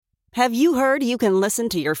Have you heard you can listen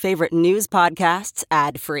to your favorite news podcasts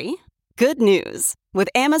ad-free? Good news! With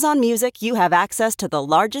Amazon Music, you have access to the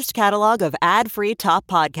largest catalog of ad-free top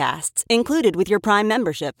podcasts included with your Prime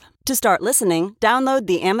membership. To start listening, download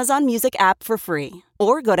the Amazon Music app for free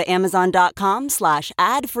or go to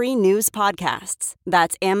amazon.com/ad-free news podcasts.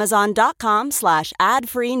 That's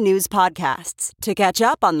amazon.com/ad-free news podcasts to catch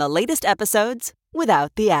up on the latest episodes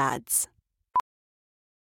without the ads.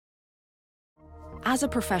 As a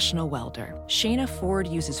professional welder, Shayna Ford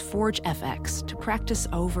uses Forge FX to practice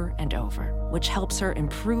over and over, which helps her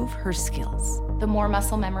improve her skills. The more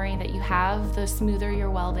muscle memory that you have, the smoother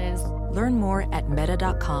your weld is. Learn more at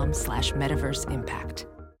meta.com/metaverse impact.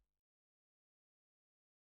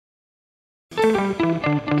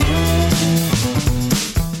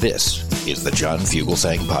 This is the John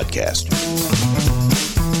Fugelsang Podcast.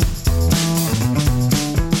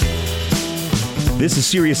 This is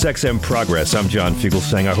SiriusXM Progress. I'm John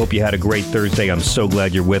Fugelsang. I hope you had a great Thursday. I'm so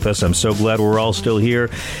glad you're with us. I'm so glad we're all still here.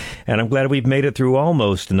 And I'm glad we've made it through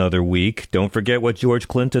almost another week. Don't forget what George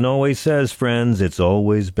Clinton always says, friends. It's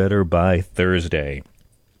always better by Thursday.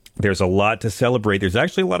 There's a lot to celebrate. There's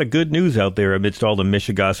actually a lot of good news out there amidst all the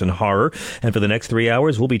Michigan horror. And for the next 3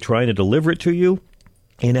 hours, we'll be trying to deliver it to you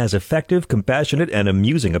in as effective, compassionate, and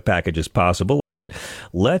amusing a package as possible.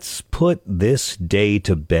 Let's put this day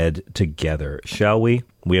to bed together, shall we?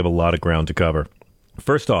 We have a lot of ground to cover.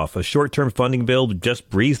 First off, a short-term funding bill just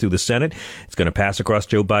breezed through the Senate. It's going to pass across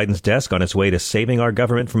Joe Biden's desk on its way to saving our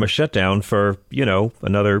government from a shutdown for,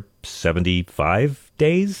 another 75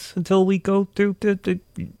 days until we go through.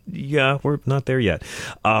 Yeah, we're not there yet.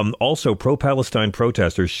 Also, pro-Palestine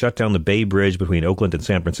protesters shut down the Bay Bridge between Oakland and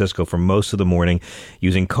San Francisco for most of the morning,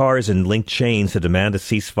 using cars and linked chains to demand a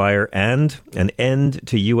ceasefire and an end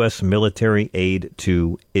to U.S. military aid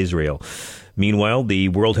to Israel. Meanwhile, the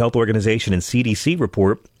World Health Organization and CDC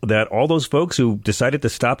report that all those folks who decided to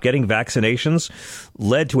stop getting vaccinations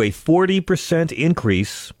led to a 40%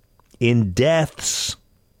 increase in deaths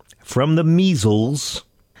from the measles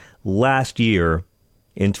last year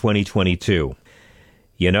in 2022.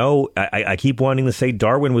 I keep wanting to say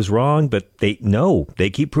Darwin was wrong, but they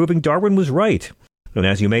keep proving Darwin was right. And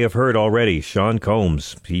as you may have heard already, Sean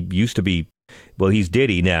Combs, he used to be, he's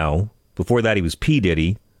Diddy now. Before that, he was P.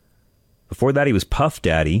 Diddy. Before that, he was Puff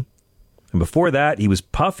Daddy. And before that, he was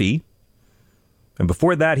Puffy. And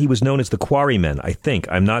before that, he was known as the Quarrymen, I think.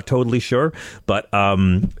 I'm not totally sure. But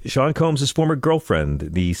Sean Combs' former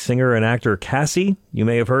girlfriend, the singer and actor Cassie, you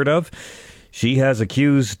may have heard of, she has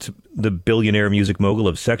accused the billionaire music mogul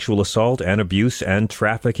of sexual assault and abuse and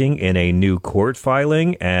trafficking in a new court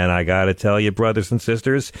filing. And I got to tell you, brothers and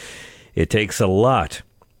sisters, it takes a lot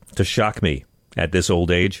to shock me. At this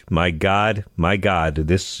old age, my God,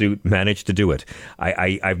 this suit managed to do it.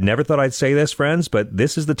 I've never thought I'd say this, friends, but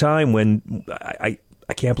this is the time when I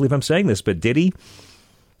can't believe I'm saying this, but Diddy,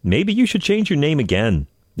 maybe you should change your name again.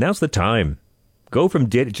 Now's the time. Go from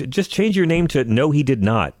Diddy, just change your name to No, He Did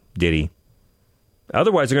Not, Diddy.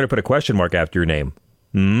 Otherwise, they're going to put a question mark after your name.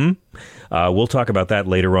 We'll talk about that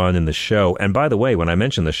later on in the show. And by the way, when I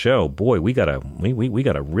mention the show, boy, we got a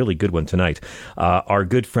really good one tonight. Our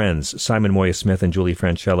good friends Simon Moya Smith and Julie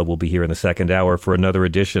Franchella will be here in the second hour for another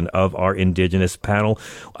edition of our Indigenous panel.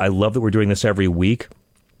 I love that we're doing this every week.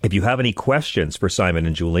 If you have any questions for Simon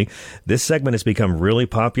and Julie, this segment has become really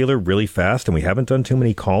popular really fast, and we haven't done too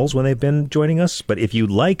many calls when they've been joining us. But if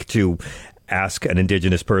you'd like to ask an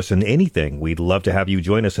Indigenous person anything, we'd love to have you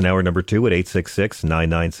join us in hour number 2 at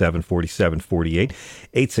 866-997-4748,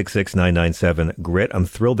 866-997-GRIT. I'm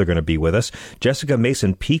thrilled they're going to be with us. Jessica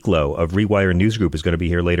Mason-Peeklow of Rewire News Group is going to be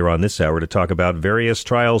here later on this hour to talk about various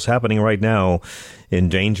trials happening right now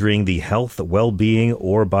endangering the health, well-being,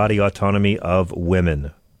 or body autonomy of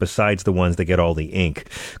women, besides the ones that get all the ink.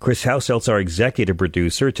 Chris Houselt's our executive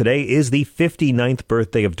producer. Today is the 59th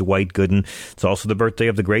birthday of Dwight Gooden. It's also the birthday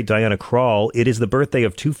of the great Diana Krall. It is the birthday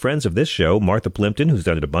of two friends of this show, Martha Plimpton, who's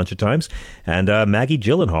done it a bunch of times, and Maggie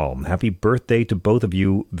Gyllenhaal. Happy birthday to both of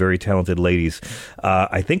you very talented ladies.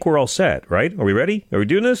 I think we're all set, right? Are we ready? Are we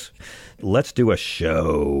doing this? Let's do a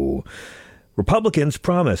show. Republicans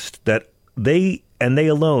promised that they and they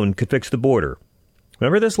alone could fix the border.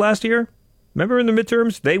 Remember this last year? Remember in the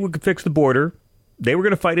midterms, they would fix the border. They were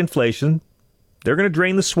going to fight inflation. They're going to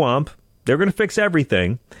drain the swamp. They're going to fix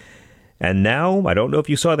everything. And now, I don't know if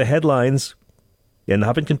you saw the headlines in the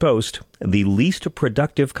Huffington Post, the least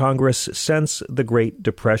productive Congress since the Great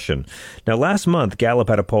Depression. Now, last month, Gallup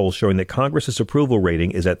had a poll showing that Congress's approval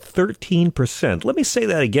rating is at 13%. Let me say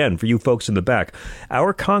that again for you folks in the back.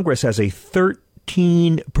 Our Congress has a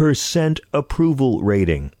 13% approval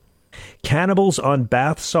rating. Cannibals on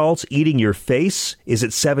bath salts eating your face is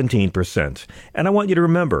at 17%. And I want you to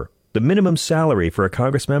remember, the minimum salary for a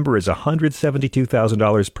Congress member is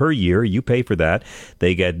 $172,000 per year. You pay for that.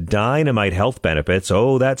 They get dynamite health benefits.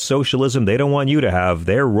 Oh, that's socialism they don't want you to have.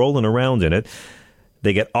 They're rolling around in it.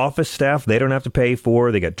 They get office staff they don't have to pay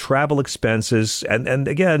for. They get travel expenses. And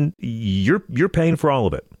again, you're paying for all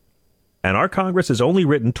of it. And our Congress has only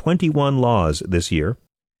written 21 laws this year.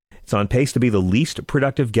 It's on pace to be the least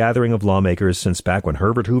productive gathering of lawmakers since back when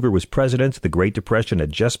Herbert Hoover was president. The Great Depression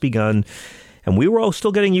had just begun, and we were all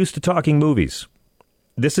still getting used to talking movies.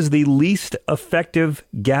 This is the least effective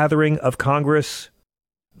gathering of Congress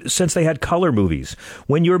since they had color movies.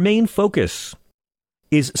 When your main focus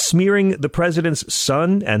is smearing the president's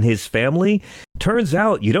son and his family, turns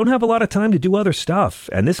out you don't have a lot of time to do other stuff.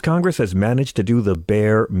 And this Congress has managed to do the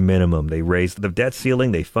bare minimum. They raised the debt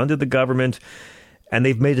ceiling, they funded the government, and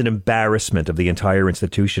they've made an embarrassment of the entire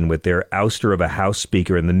institution with their ouster of a House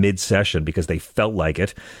Speaker in the mid-session because they felt like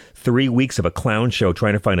it. 3 weeks of a clown show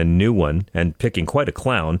trying to find a new one and picking quite a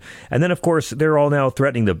clown. And then, of course, they're all now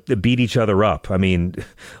threatening to beat each other up. I mean,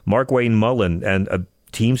 Mark Wayne Mullen and a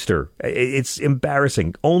Teamster. It's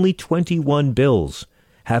embarrassing. Only 21 bills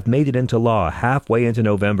have made it into law halfway into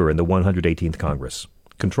November in the 118th Congress,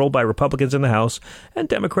 controlled by Republicans in the House and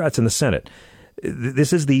Democrats in the Senate.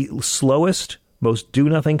 This is the slowest, most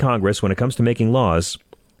do-nothing Congress when it comes to making laws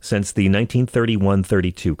since the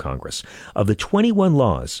 1931-32 Congress. Of the 21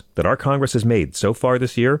 laws that our Congress has made so far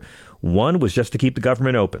this year, one was just to keep the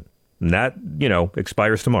government open. And that,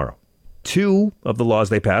 expires tomorrow. 2 of the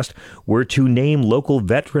laws they passed were to name local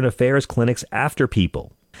veteran affairs clinics after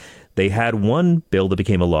people. They had one bill that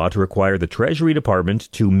became a law to require the Treasury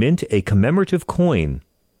Department to mint a commemorative coin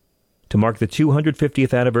to mark the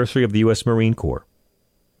 250th anniversary of the U.S. Marine Corps.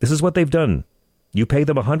 This is what they've done. You pay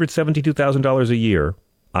them $172,000 a year.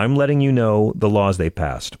 I'm letting you know the laws they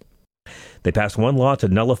passed. They passed one law to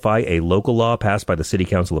nullify a local law passed by the City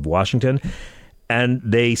Council of Washington, and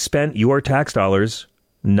they spent your tax dollars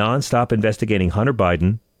nonstop investigating Hunter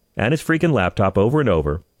Biden and his freaking laptop over and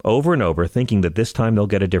over, thinking that this time they'll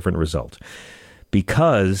get a different result.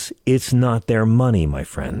 Because it's not their money, my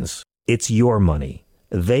friends. It's your money.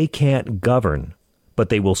 They can't govern, but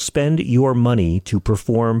they will spend your money to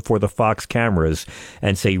perform for the Fox cameras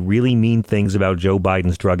and say really mean things about Joe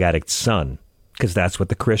Biden's drug addict son, because that's what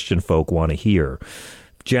the Christian folk want to hear.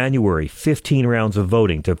 January, 15 rounds of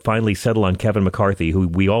voting to finally settle on Kevin McCarthy, who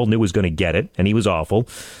we all knew was going to get it, and he was awful.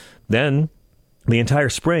 Then the entire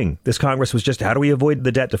spring, this Congress was just, how do we avoid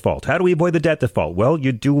the debt default? How do we avoid the debt default? Well,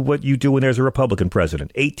 you do what you do when there's a Republican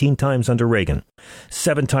president. 18 times under Reagan,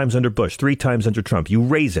 7 times under Bush, 3 times under Trump. You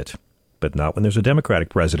raise it. But not when there's a Democratic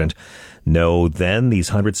president. No, then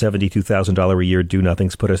these $172,000 a year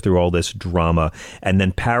do-nothings put us through all this drama and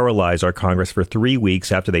then paralyze our Congress for 3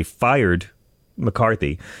 weeks after they fired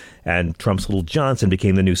McCarthy and Trump's little Johnson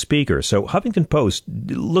became the new speaker. So Huffington Post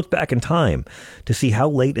looked back in time to see how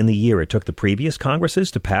late in the year it took the previous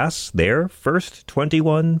Congresses to pass their first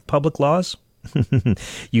 21 public laws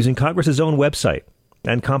using Congress's own website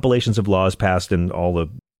and compilations of laws passed in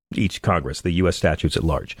each Congress, the U.S. statutes at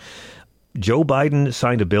large. Joe Biden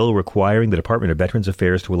signed a bill requiring the Department of Veterans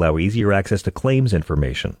Affairs to allow easier access to claims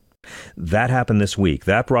information. That happened this week.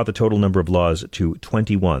 That brought the total number of laws to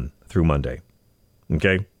 21 through Monday.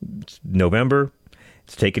 Okay, it's November.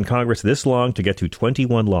 It's taken Congress this long to get to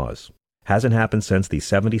 21 laws. Hasn't happened since the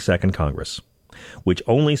 72nd Congress, which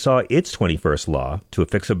only saw its 21st law to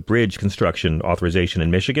affix a bridge construction authorization in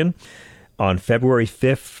Michigan on February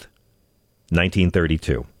 5th,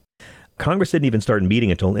 1932. Congress didn't even start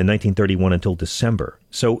meeting in 1931 until December.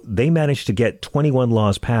 So they managed to get 21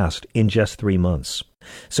 laws passed in just 3 months.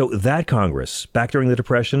 So that Congress, back during the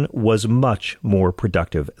Depression, was much more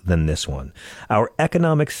productive than this one. Our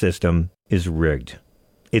economic system is rigged.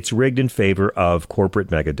 It's rigged in favor of corporate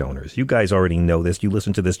mega donors. You guys already know this. You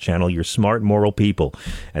listen to this channel. You're smart, moral people.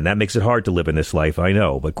 And that makes it hard to live in this life, I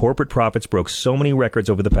know. But corporate profits broke so many records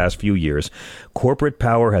over the past few years. Corporate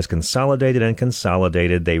power has consolidated and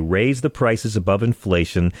consolidated. They raised the prices above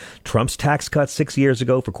inflation. Trump's tax cuts 6 years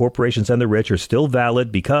ago for corporations and the rich are still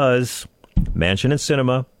valid because Manchin and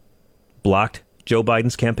Sinema blocked Joe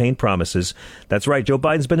Biden's campaign promises. That's right. Joe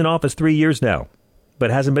Biden's been in office 3 years now,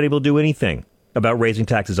 but hasn't been able to do anything about raising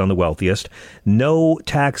taxes on the wealthiest. No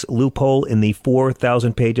tax loophole in the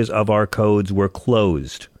 4,000 pages of our codes were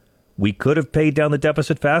closed We could have paid down the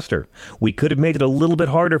deficit faster. We could have made it a little bit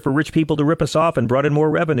harder for rich people to rip us off and brought in more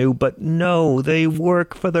revenue. But no, they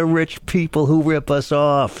work for the rich people who rip us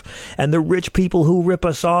off. And the rich people who rip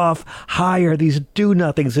us off hire these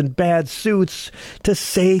do-nothings in bad suits to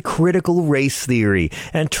say critical race theory.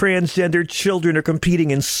 And transgender children are competing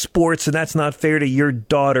in sports, and that's not fair to your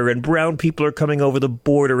daughter. And brown people are coming over the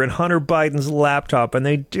border, and Hunter Biden's laptop. And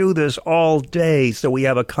they do this all day. So we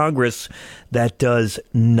have a Congress that does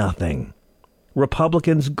nothing.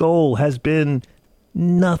 Republicans' goal has been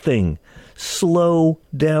nothing. Slow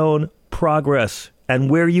down progress. And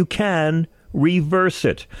where you can, reverse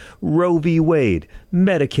it. Roe v. Wade,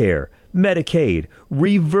 Medicare, Medicaid,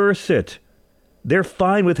 reverse it. They're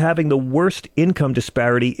fine with having the worst income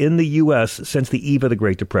disparity in the U.S. since the eve of the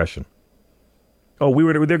Great Depression. Oh,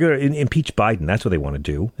 they're going to impeach Biden. That's what they want to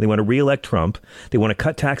do. They want to reelect Trump. They want to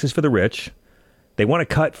cut taxes for the rich. They want to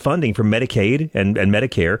cut funding for Medicaid and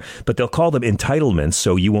Medicare, but they'll call them entitlements,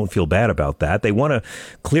 so you won't feel bad about that. They want to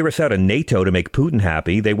clear us out of NATO to make Putin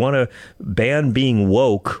happy. They want to ban being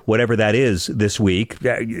woke, whatever that is, this week.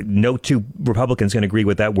 No two Republicans can agree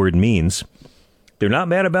what that word means. They're not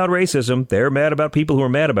mad about racism. They're mad about people who are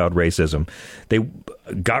mad about racism. They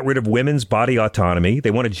got rid of women's body autonomy.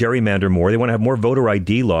 They want to gerrymander more. They want to have more voter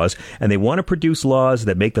ID laws. And they want to produce laws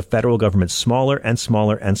that make the federal government smaller and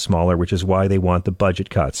smaller and smaller, which is why they want the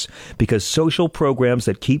budget cuts. Because social programs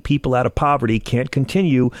that keep people out of poverty can't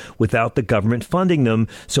continue without the government funding them.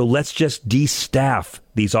 So let's just de-staff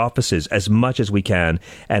these offices as much as we can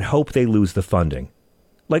and hope they lose the funding.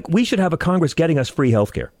 Like, we should have a Congress getting us free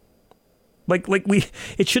health care.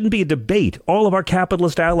 It shouldn't be a debate. All of our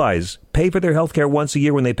capitalist allies pay for their health care once a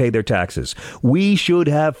year when they pay their taxes. We should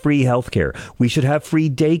have free health care. We should have free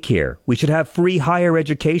daycare. We should have free higher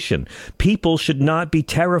education. People should not be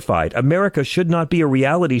terrified. America should not be a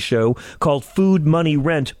reality show called Food, Money,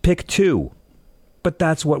 Rent, Pick Two. But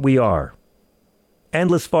that's what we are.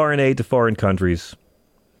 Endless foreign aid to foreign countries.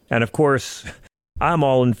 And of course, I'm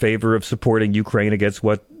all in favor of supporting Ukraine against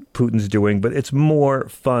what Putin's doing, but it's more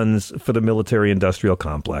funds for the military-industrial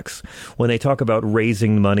complex. When they talk about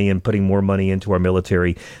raising money and putting more money into our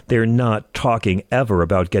military, they're not talking ever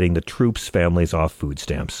about getting the troops' families off food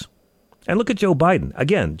stamps. And look at Joe Biden.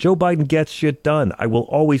 Again, Joe Biden gets shit done. I will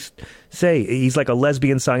always say he's like a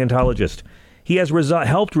lesbian Scientologist. He has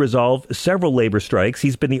helped resolve several labor strikes.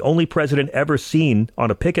 He's been the only president ever seen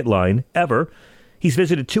on a picket line, ever. He's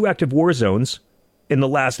visited 2 active war zones in the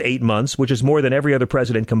last 8 months, which is more than every other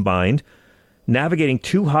president combined, navigating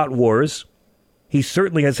 2 hot wars. He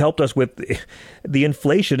certainly has helped us with the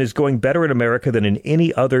inflation is going better in America than in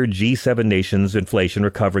any other G7 nation's inflation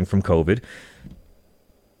recovering from COVID.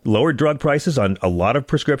 Lowered drug prices on a lot of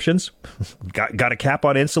prescriptions. Got a cap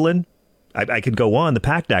on insulin. I could go on. The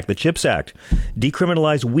PACT Act, the CHIPS Act,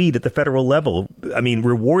 decriminalized weed at the federal level.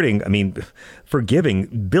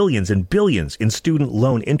 Forgiving billions and billions in student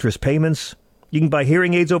loan interest payments. You can buy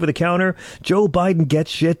hearing aids over the counter. Joe Biden gets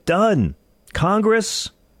shit done. Congress?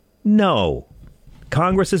 No.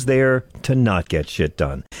 Congress is there to not get shit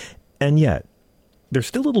done. And yet, there's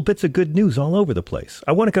still little bits of good news all over the place.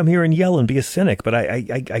 I want to come here and yell and be a cynic, but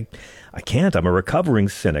I can't. I'm a recovering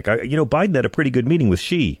cynic. Biden had a pretty good meeting with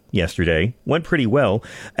Xi yesterday. Went pretty well.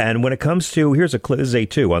 And when it comes to, here's a clip, this is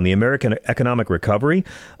A2, on the American economic recovery,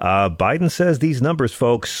 Biden says these numbers,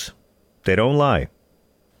 folks, they don't lie.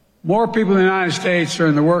 More people in the United States are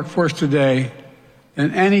in the workforce today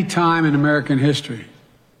than any time in American history.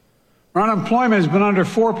 Our unemployment has been under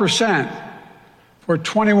 4% for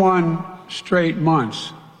 21 straight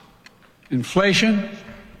months. Inflation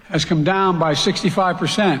has come down by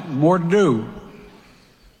 65%, more to do.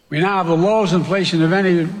 We now have the lowest inflation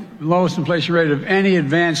rate of any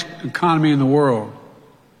advanced economy in the world.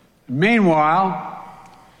 Meanwhile,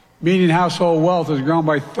 median household wealth has grown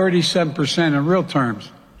by 37% in real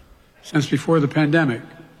terms since before the pandemic.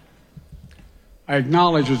 I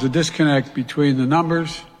acknowledge there's a disconnect between the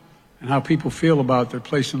numbers and how people feel about their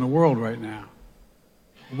place in the world right now.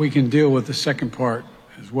 We can deal with the second part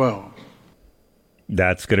as well.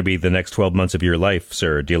 That's going to be the next 12 months of your life,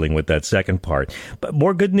 sir, dealing with that second part. But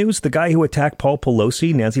more good news, the guy who attacked Paul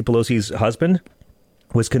Pelosi, Nancy Pelosi's husband,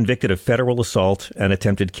 was convicted of federal assault and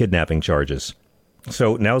attempted kidnapping charges.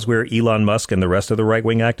 So now's where Elon Musk and the rest of the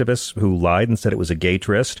right-wing activists who lied and said it was a gay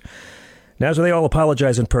tryst, now's where they all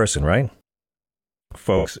apologize in person, right?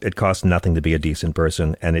 Folks, it costs nothing to be a decent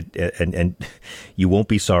person, and you won't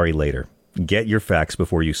be sorry later. Get your facts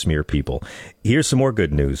before you smear people. Here's some more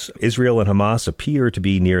good news. Israel and Hamas appear to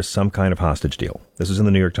be near some kind of hostage deal. This was in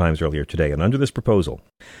the New York Times earlier today, and under this proposal,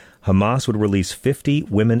 Hamas would release 50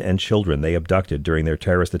 women and children they abducted during their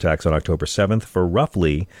terrorist attacks on October 7th for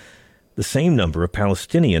roughly the same number of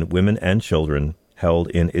Palestinian women and children held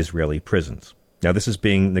in Israeli prisons. Now, this is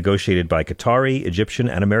being negotiated by Qatari, Egyptian,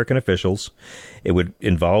 and American officials. It would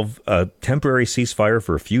involve a temporary ceasefire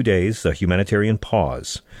for a few days, a humanitarian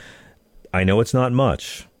pause. I know it's not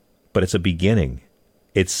much, but it's a beginning.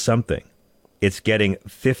 It's something. It's getting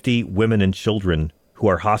 50 women and children who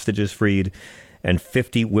are hostages freed, and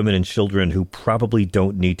 50 women and children who probably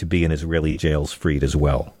don't need to be in Israeli jails freed as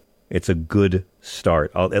well. It's a good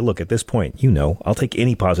start. Look, at this point, I'll take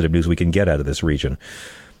any positive news we can get out of this region.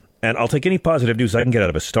 And I'll take any positive news I can get out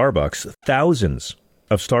of a Starbucks. Thousands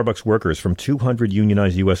of Starbucks workers from 200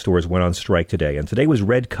 unionized U.S. stores went on strike today. And today was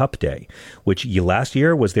Red Cup Day, which last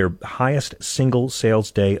year was their highest single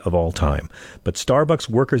sales day of all time. But Starbucks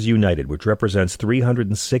Workers United, which represents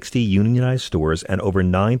 360 unionized stores and over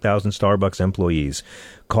 9,000 Starbucks employees,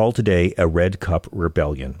 called today a Red Cup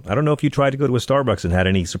rebellion. I don't know if you tried to go to a Starbucks and had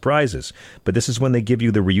any surprises, but this is when they give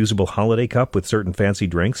you the reusable holiday cup with certain fancy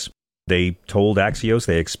drinks. They told Axios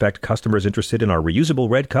they expect customers interested in our reusable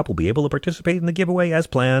Red Cup will be able to participate in the giveaway as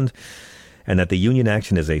planned, and that the union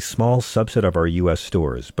action is a small subset of our U.S.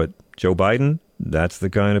 stores. But Joe Biden, that's the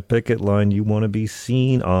kind of picket line you want to be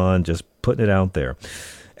seen on, just putting it out there.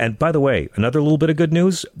 And by the way, another little bit of good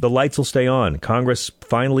news, the lights will stay on. Congress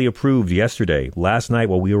finally approved last night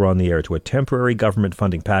while we were on the air, to a temporary government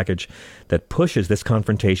funding package that pushes this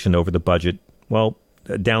confrontation over the budget,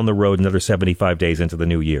 down the road another 75 days into the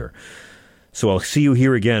new year. So I'll see you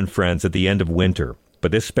here again, friends, at the end of winter.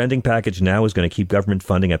 But this spending package now is going to keep government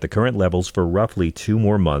funding at the current levels for roughly 2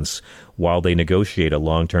 more months while they negotiate a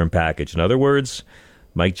long-term package. In other words,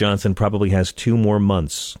 Mike Johnson probably has 2 more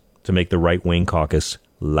months to make the right-wing caucus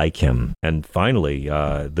like him. And finally,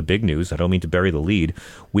 the big news, I don't mean to bury the lead,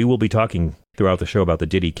 we will be talking throughout the show about the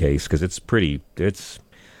Diddy case, because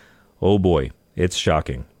oh boy, it's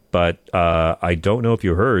shocking. But I don't know if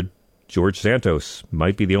you heard, George Santos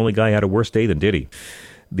might be the only guy who had a worse day than Diddy.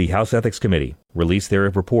 The House Ethics Committee released their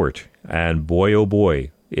report, and boy, oh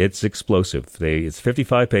boy, it's explosive. It's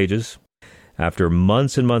 55 pages. After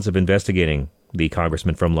months and months of investigating the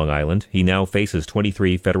congressman from Long Island, he now faces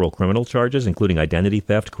 23 federal criminal charges, including identity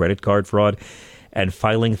theft, credit card fraud, and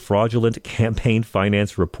filing fraudulent campaign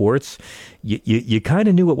finance reports. You kind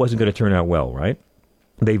of knew it wasn't going to turn out well, right?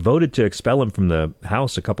 They voted to expel him from the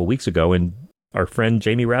House a couple weeks ago, and our friend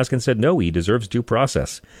Jamie Raskin said no, he deserves due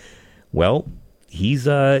process. Well, he's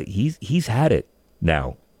had it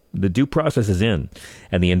now. The due process is in,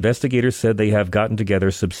 and the investigators said they have gotten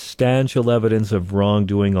together substantial evidence of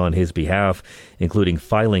wrongdoing on his behalf, including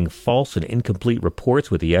filing false and incomplete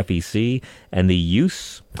reports with the FEC and the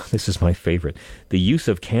use, this is my favorite, the use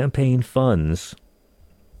of campaign funds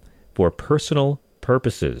for personal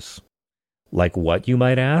purposes. Like what, you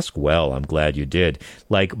might ask? Well, I'm glad you did.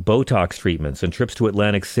 Like Botox treatments and trips to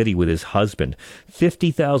Atlantic City with his husband.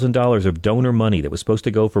 $50,000 of donor money that was supposed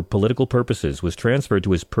to go for political purposes was transferred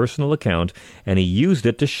to his personal account, and he used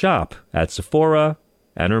it to shop at Sephora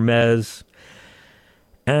and Hermes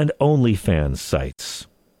and OnlyFans sites.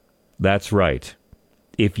 That's right.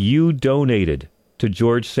 If you donated to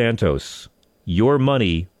George Santos, your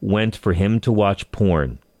money went for him to watch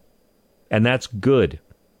porn. And that's good.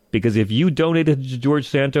 Because if you donated to George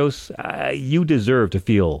Santos, you deserve to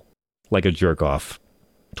feel like a jerk-off.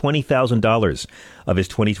 $20,000 of his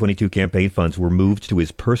 2022 campaign funds were moved to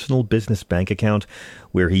his personal business bank account,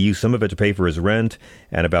 where he used some of it to pay for his rent,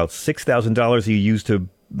 and about $6,000 he used to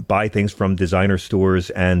buy things from designer stores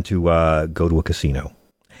and to go to a casino.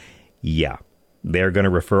 Yeah. They're going to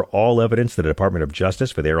refer all evidence to the Department of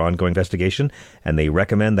Justice for their ongoing investigation, and they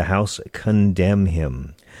recommend the House condemn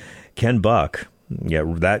him. Ken Buck,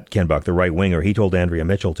 the right winger, he told Andrea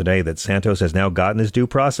Mitchell today that Santos has now gotten his due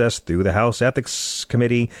process through the House Ethics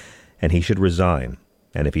Committee, and he should resign.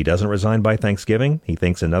 And if he doesn't resign by Thanksgiving, he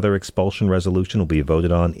thinks another expulsion resolution will be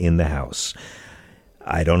voted on in the House.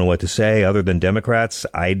 I don't know what to say other than Democrats.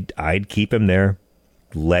 I'd keep him there.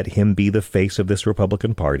 Let him be the face of this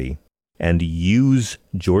Republican Party and use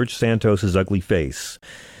George Santos's ugly face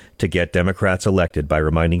to get Democrats elected by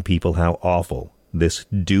reminding people how awful this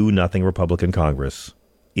do-nothing Republican Congress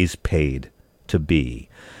is paid to be.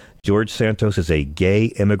 George Santos is a gay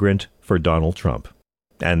immigrant for Donald Trump.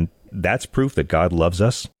 And that's proof that God loves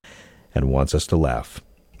us and wants us to laugh.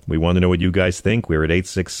 We want to know what you guys think. We're at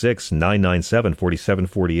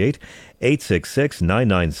 866-997-4748.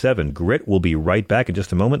 866-997-GRIT. We'll be right back in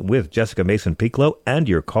just a moment with Jessica Mason-Piccolo and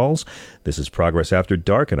your calls. This is Progress After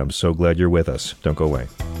Dark, and I'm so glad you're with us. Don't go away.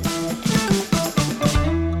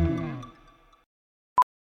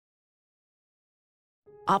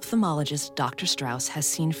 Ophthalmologist Dr. Strauss has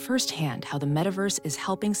seen firsthand how the metaverse is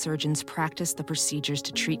helping surgeons practice the procedures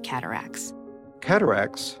to treat cataracts.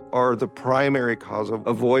 Cataracts are the primary cause of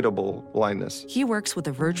avoidable blindness. He works with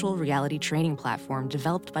a virtual reality training platform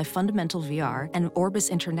developed by Fundamental VR and Orbis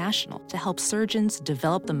International to help surgeons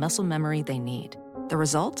develop the muscle memory they need. The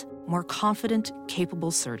result? More confident,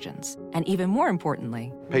 capable surgeons. And even more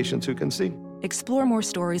importantly, Patients who can see. explore more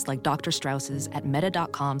stories like Dr. Strauss's at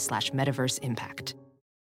meta.com/metaverseimpact.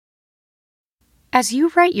 As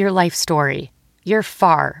you write your life story, you're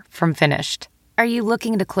far from finished. Are you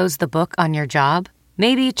looking to close the book on your job?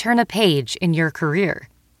 Maybe turn a page in your career?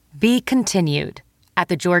 Be continued at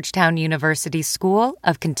the Georgetown University School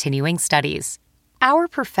of Continuing Studies. Our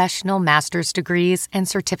professional master's degrees and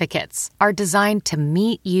certificates are designed to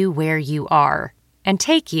meet you where you are and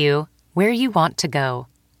take you where you want to go.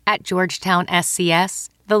 At Georgetown SCS,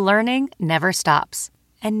 the learning never stops,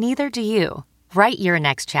 and neither do you. Write your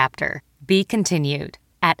next chapter. Be continued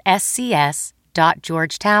at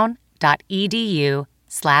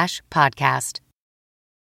scs.georgetown.edu/podcast.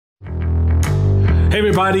 Hey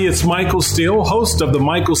everybody, it's Michael Steele, host of the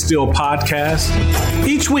Michael Steele Podcast.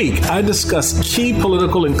 Each week, I discuss key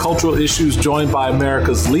political and cultural issues joined by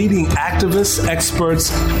America's leading activists,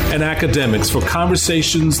 experts, and academics for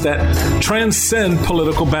conversations that transcend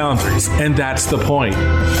political boundaries. And that's the point.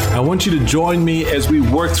 I want you to join me as we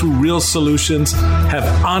work through real solutions, have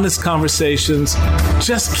honest conversations,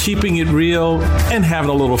 just keeping it real and having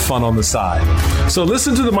a little fun on the side. So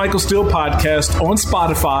listen to the Michael Steele Podcast on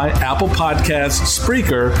Spotify, Apple Podcasts,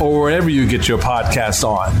 Spreaker, or wherever you get your podcasts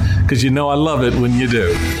on, because you know I love it when you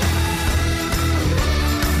do.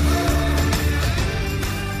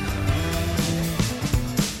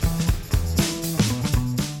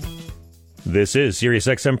 This is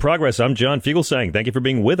SiriusXM Progress. I'm John Fugelsang. Thank you for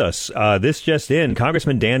being with us. This just in,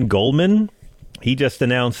 Congressman Dan Goldman, he just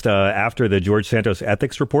announced after the George Santos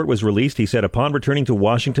ethics report was released, he said, upon returning to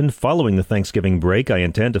Washington following the Thanksgiving break, I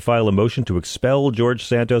intend to file a motion to expel George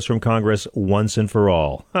Santos from Congress once and for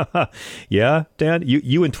all. Yeah, Dan,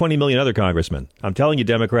 you and 20 million other congressmen. I'm telling you,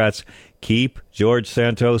 Democrats, keep George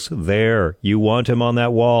Santos there. You want him on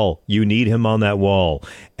that wall. You need him on that wall.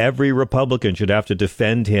 Every Republican should have to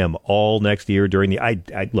defend him all next year during the...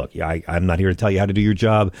 I'm not here to tell you how to do your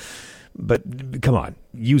job. But come on,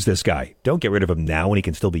 use this guy. Don't get rid of him now when he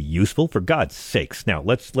can still be useful, for God's sakes. Now,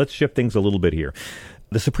 let's shift things a little bit here.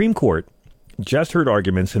 The Supreme Court just heard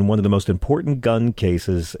arguments in one of the most important gun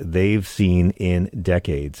cases they've seen in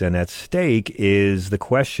decades. And at stake is the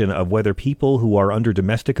question of whether people who are under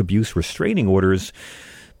domestic abuse restraining orders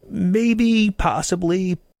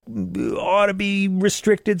possibly ought to be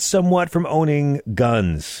restricted somewhat from owning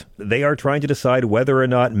guns. They are trying to decide whether or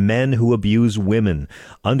not men who abuse women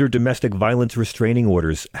under domestic violence restraining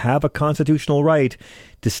orders have a constitutional right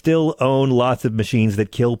to still own lots of machines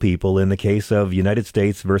that kill people in the case of United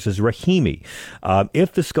States versus Rahimi.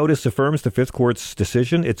 If the SCOTUS affirms the Fifth Court's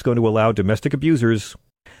decision, it's going to allow domestic abusers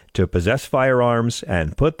to possess firearms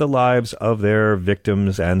and put the lives of their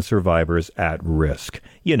victims and survivors at risk.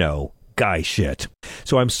 You know, guy shit.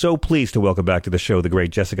 So I'm so pleased to welcome back to the show the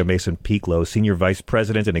great Jessica Mason-Piclo, Senior Vice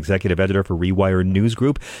President and Executive Editor for Rewire News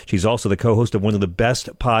Group. She's also the co-host of one of the best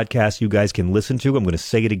podcasts you guys can listen to. I'm going to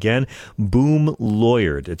say it again, Boom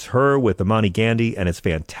Lawyered. It's her with Imani Gandhi, and it's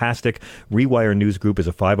fantastic. Rewire News Group is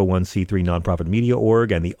a 501c3 nonprofit media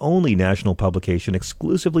org and the only national publication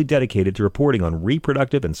exclusively dedicated to reporting on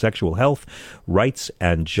reproductive and sexual health, rights,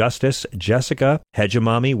 and justice. Jessica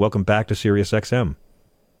Hegemami, welcome back to SiriusXM.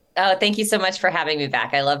 Oh, thank you so much for having me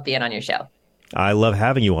back. I love being on your show. I love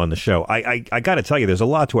having you on the show. I got to tell you, there's a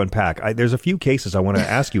lot to unpack. There's a few cases I want to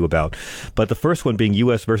ask you about, but the first one being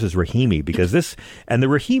U.S. versus Rahimi, because the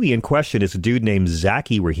Rahimi in question is a dude named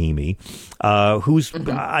Zaki Rahimi, who's,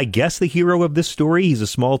 I guess, the hero of this story. He's a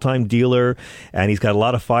small-time dealer, and he's got a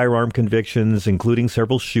lot of firearm convictions, including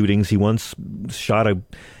several shootings. He once shot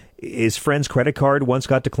his friend's credit card once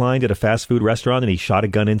got declined at a fast food restaurant, and he shot a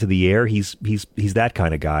gun into the air. He's that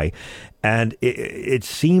kind of guy. And it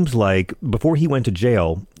seems like before he went to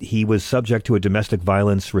jail, he was subject to a domestic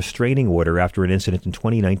violence restraining order after an incident in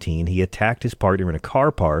 2019. He attacked his partner in a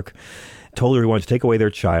car park, told her he wanted to take away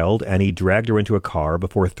their child, and he dragged her into a car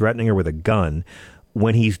before threatening her with a gun.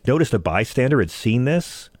 When he noticed a bystander had seen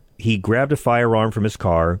this, he grabbed a firearm from his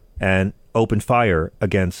car and opened fire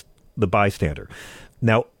against the bystander.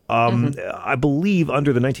 Now, I believe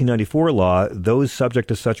under the 1994 law, those subject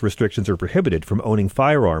to such restrictions are prohibited from owning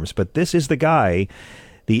firearms. But this is the guy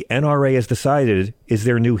the NRA has decided is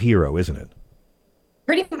their new hero, isn't it?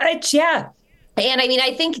 Pretty much, yeah. And I mean,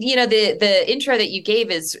 I think, the intro that you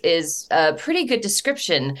gave is a pretty good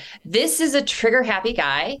description. This is a trigger happy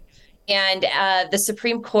guy. And the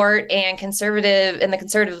Supreme Court and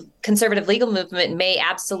the conservative legal movement may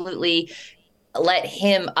absolutely let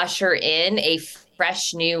him usher in a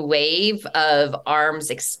fresh new wave of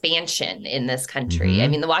arms expansion in this country. Mm-hmm. I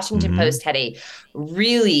mean, the Washington Post had a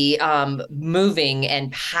really moving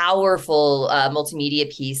and powerful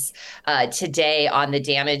multimedia piece today on the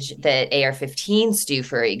damage that AR-15s do,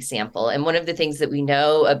 for example. And one of the things that we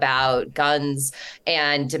know about guns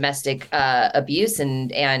and domestic abuse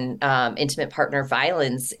and intimate partner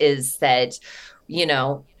violence is that,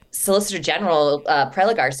 Solicitor General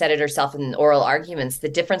Prelogar said it herself in oral arguments. The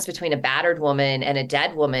difference between a battered woman and a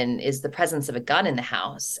dead woman is the presence of a gun in the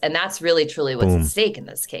house. And that's really, truly what's at stake in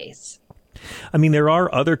this case. I mean, there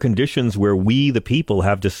are other conditions where we, the people,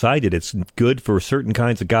 have decided it's good for certain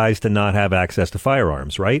kinds of guys to not have access to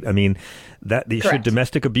firearms, right? I mean, should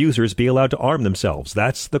domestic abusers be allowed to arm themselves?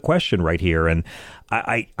 That's the question right here. And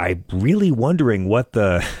I'm really wondering what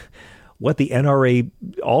the NRA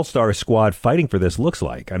All-Star Squad fighting for this looks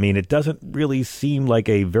like. I mean, it doesn't really seem like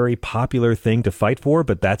a very popular thing to fight for,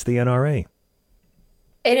 but that's the NRA.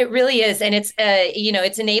 And it really is. And it's,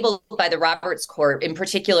 it's enabled by the Roberts Court, in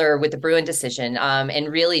particular with the Bruen decision,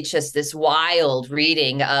 and really just this wild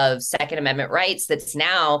reading of Second Amendment rights that's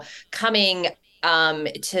now coming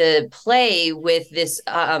to play with this,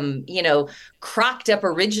 crocked up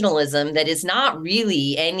originalism that is not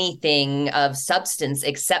really anything of substance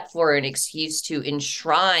except for an excuse to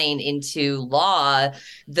enshrine into law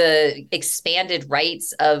the expanded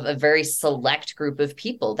rights of a very select group of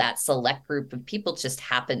people. That select group of people just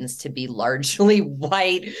happens to be largely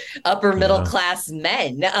white, upper middle class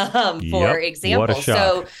men, for example.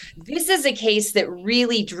 So this is a case that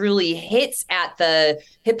really, truly hits at the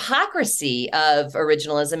hypocrisy of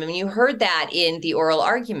originalism. I mean, you heard that in the oral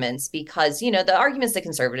arguments because, the arguments that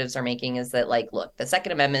conservatives are making is that, look, the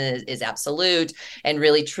Second Amendment is absolute, and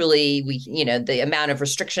really, truly, the amount of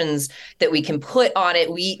restrictions that we can put on it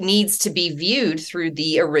needs to be viewed through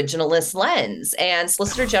the originalist lens. And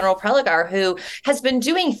Solicitor General Prelogar, who has been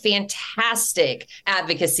doing fantastic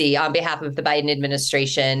advocacy on behalf of the Biden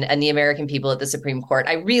administration and the American people at the Supreme Court,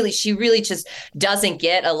 she really just doesn't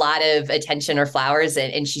get a lot of attention or flowers,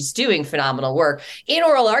 and she's doing phenomenal work. In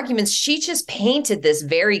oral arguments, she just painted this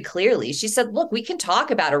very clearly. She said, look, we can talk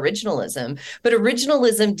about originalism, but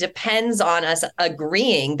originalism depends on us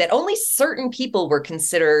agreeing that only certain people were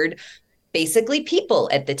considered basically people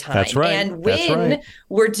at the time. That's right. And when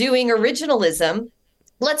we're doing originalism,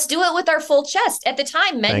 let's do it with our full chest. At the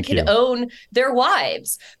time, men could own their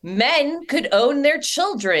wives. Men could own their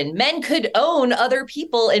children. Men could own other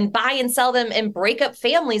people and buy and sell them and break up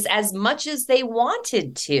families as much as they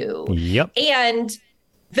wanted to. Yep. And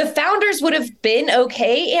the founders would have been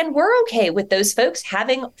okay and were okay with those folks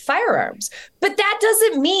having firearms. But that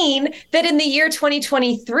doesn't mean that in the year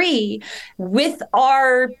 2023, with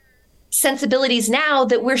our sensibilities now,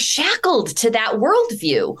 that we're shackled to that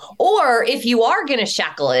worldview. Or if you are going to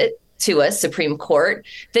shackle it to a Supreme Court,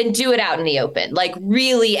 then do it out in the open.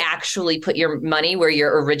 Really actually put your money where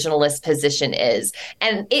your originalist position is.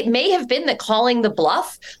 And it may have been that calling the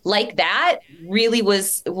bluff like that really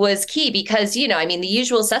was key because, the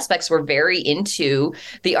usual suspects were very into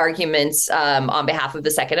the arguments on behalf of the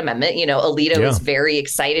Second Amendment. Alito was very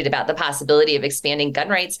excited about the possibility of expanding gun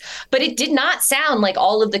rights, but it did not sound like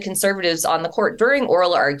all of the conservatives on the court during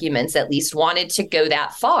oral arguments at least wanted to go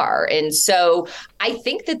that far. And so I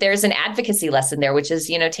think that there's an advocacy lesson there, which is,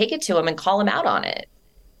 take it to them and call them out on it.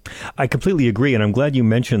 I completely agree. And I'm glad you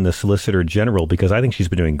mentioned the Solicitor General because I think she's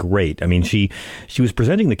been doing great. I mean, she was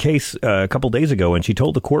presenting the case a couple days ago and she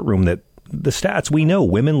told the courtroom that the stats we know,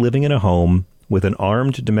 women living in a home with an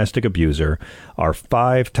armed domestic abuser are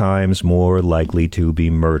 5 times more likely to be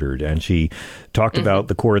murdered. And she talked about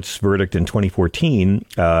the court's verdict in 2014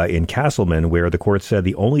 in Castleman, where the court said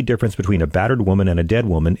the only difference between a battered woman and a dead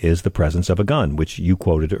woman is the presence of a gun, which you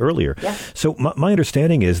quoted earlier. Yeah. So my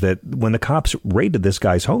understanding is that when the cops raided this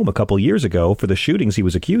guy's home a couple years ago for the shootings he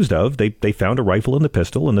was accused of, they found a rifle and the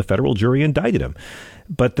pistol, and the federal jury indicted him.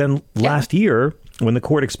 But then last year, when the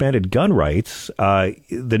court expanded gun rights,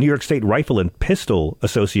 the New York State Rifle and Pistol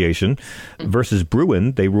Association versus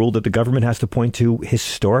Bruen, they ruled that the government has to point to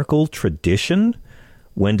historical tradition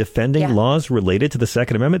when defending laws related to the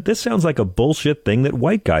Second Amendment. This sounds like a bullshit thing that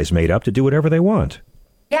white guys made up to do whatever they want.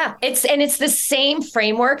 Yeah, it's the same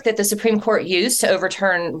framework that the Supreme Court used to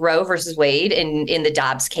overturn Roe versus Wade in the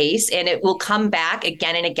Dobbs case, and it will come back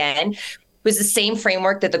again and again. It was the same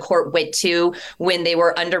framework that the court went to when they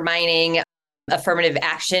were undermining affirmative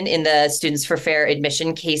action in the Students for Fair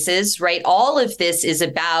Admission cases, right? All of this is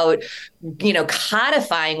about,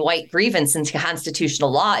 codifying white grievance into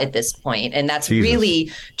constitutional law at this point. And that's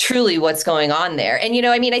really, truly what's going on there. And,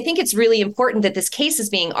 I think it's really important that this case is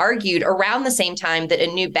being argued around the same time that a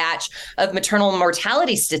new batch of maternal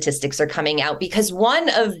mortality statistics are coming out, because one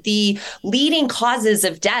of the leading causes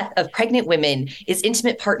of death of pregnant women is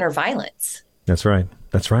intimate partner violence. That's right.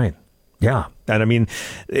 Yeah. And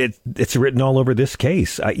it's written all over this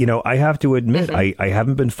case. I have to admit, I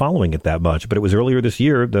haven't been following it that much, but it was earlier this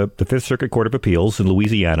year, the Fifth Circuit Court of Appeals in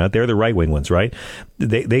Louisiana, they're the right wing ones, right?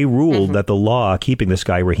 They ruled that the law keeping this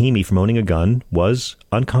guy Rahimi from owning a gun was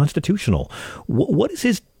unconstitutional. What is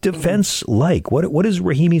his defense like? What is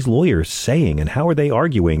Rahimi's lawyer saying? And how are they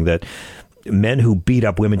arguing that men who beat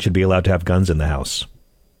up women should be allowed to have guns in the house?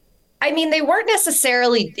 They weren't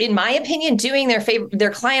necessarily, in my opinion, doing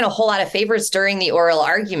their client a whole lot of favors during the oral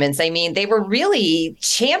arguments. They were really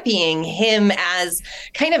championing him as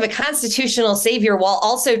kind of a constitutional savior while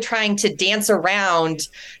also trying to dance around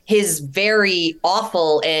his very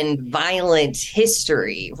awful and violent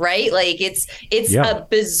history, right? It's a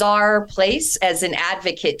bizarre place as an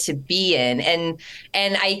advocate to be in. And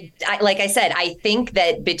I like I said, I think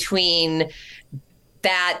that between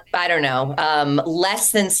that,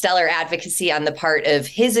 less than stellar advocacy on the part of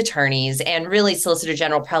his attorneys and really Solicitor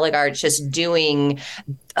General Preligard just doing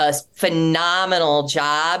a phenomenal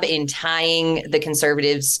job in tying the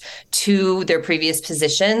conservatives to their previous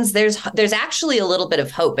positions, there's actually a little bit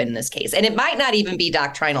of hope in this case. And it might not even be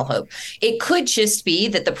doctrinal hope. It could just be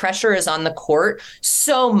that the pressure is on the court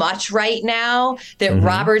so much right now that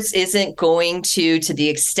Roberts isn't going to the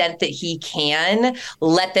extent that he can,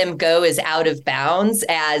 let them go as out of bounds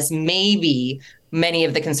as maybe many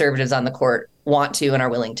of the conservatives on the court want to and are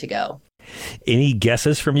willing to go. Any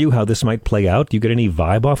guesses from you how this might play out? Do you get any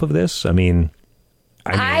vibe off of this? I'm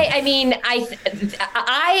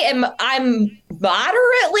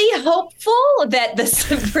moderately hopeful that the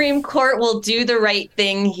Supreme Court will do the right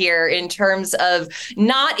thing here in terms of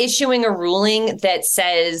not issuing a ruling that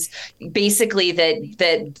says basically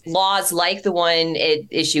that laws like the one at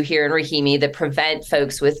issue here in Rahimi that prevent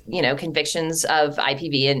folks with, convictions of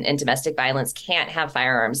IPV and domestic violence can't have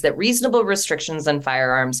firearms, that reasonable restrictions on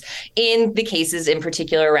firearms in the cases in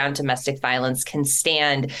particular around domestic violence can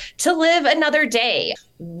stand to live another day.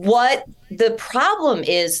 What the problem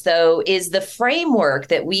is, though, is the framework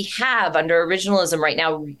that we have under originalism right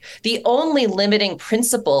now. The only limiting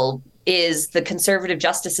principle is the conservative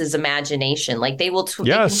justice's imagination. They can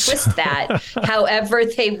twist that however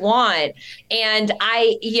they want. And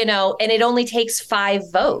and it only takes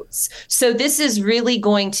 5 votes. So this is really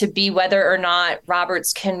going to be whether or not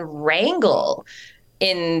Roberts can wrangle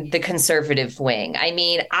in the conservative wing.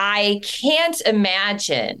 I can't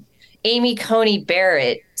imagine Amy Coney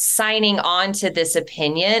Barrett signing on to this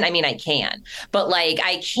opinion. I can, but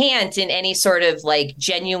I can't in any sort of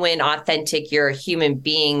genuine, authentic, you're a human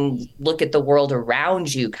being, look at the world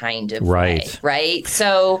around you kind of way, right?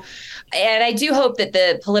 So, and I do hope that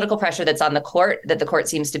the political pressure that's on the court, that the court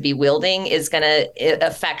seems to be wielding, is going to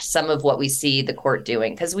affect some of what we see the court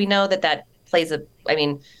doing, because we know that plays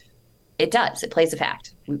it does. It plays a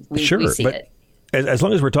fact. We see it. As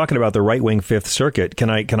long as we're talking about the right-wing Fifth Circuit, can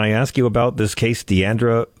I ask you about this case,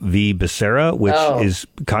 Deandra v. Becerra, which is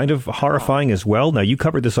kind of horrifying as well? Now, you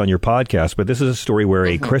covered this on your podcast, but this is a story where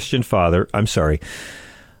a Christian father, a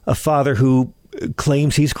father who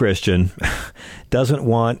claims he's Christian, doesn't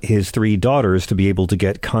want his 3 daughters to be able to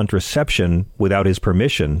get contraception without his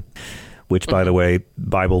permission, which, by the way,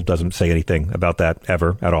 Bible doesn't say anything about that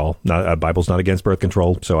ever at all. Bible's not against birth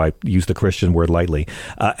control, so I use the Christian word lightly.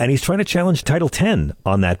 And he's trying to challenge Title X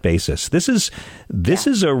on that basis. This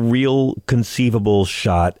is a real conceivable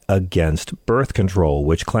shot against birth control,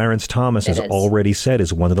 which Clarence Thomas has already said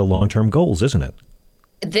is one of the long-term goals, isn't it?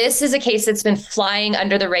 This is a case that's been flying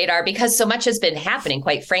under the radar because so much has been happening,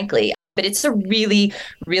 quite frankly. But it's a really,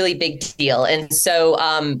 really big deal. And so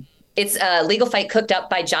it's a legal fight cooked up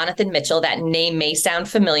by Jonathan Mitchell. That name may sound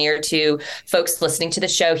familiar to folks listening to the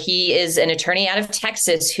show. He is an attorney out of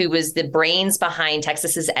Texas who was the brains behind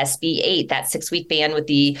Texas's SB 8, that 6-week ban with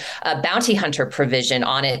the bounty hunter provision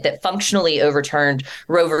on it that functionally overturned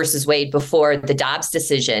Roe versus Wade before the Dobbs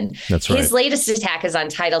decision. That's right. His latest attack is on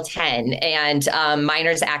Title X and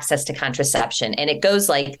minors' access to contraception. And it goes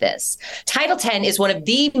like this. Title X is one of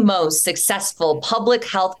the most successful public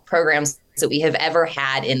health programs that we have ever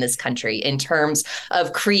had in this country in terms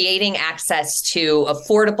of creating access to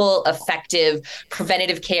affordable, effective,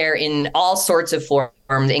 preventative care in all sorts of forms,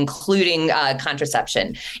 including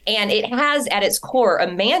contraception. And it has at its core a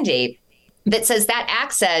mandate that says that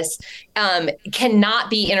access cannot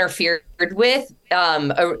be interfered with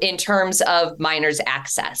in terms of minors'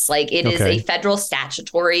 access. Like it is a federal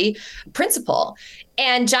statutory principle.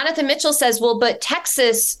 And Jonathan Mitchell says, well, but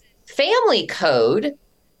Texas Family Code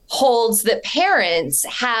holds that parents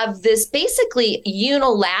have this basically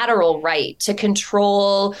unilateral right to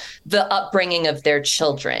control the upbringing of their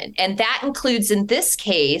children. And that includes, in this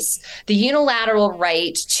case, the unilateral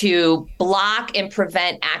right to block and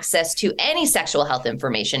prevent access to any sexual health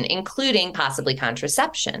information, including possibly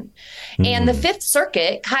contraception. Mm-hmm. And the Fifth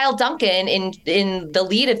Circuit, Kyle Duncan, in the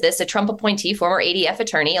lead of this, a Trump appointee, former ADF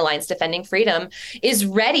attorney, Alliance Defending Freedom, is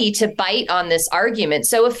ready to bite on this argument.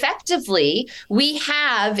 So effectively, we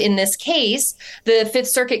have in this case, the Fifth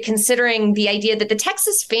Circuit considering the idea that the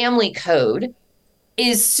Texas Family Code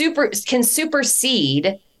can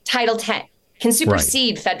supersede Title X, can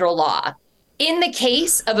supersede federal law in the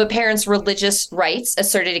case of a parent's religious rights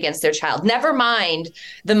asserted against their child. Never mind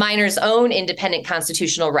the minor's own independent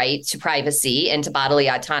constitutional right to privacy and to bodily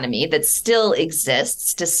autonomy that still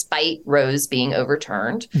exists despite Rose being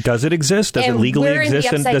overturned. Does it exist? Does it legally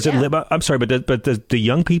exist? And does it live? I'm sorry, but does the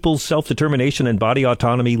young people's self-determination and body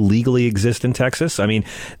autonomy legally exist in Texas? I mean,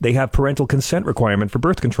 they have parental consent requirement for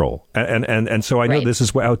birth control, and so I know this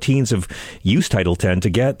is how teens have used Title X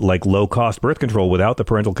to get like low-cost birth control without the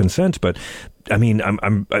parental consent, but. I mean,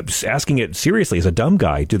 I'm asking it seriously as a dumb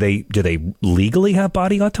guy. Do they legally have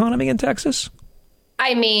body autonomy in Texas?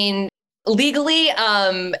 I mean, legally,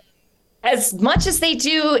 as much as they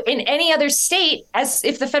do in any other state, as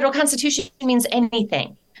if the federal Constitution means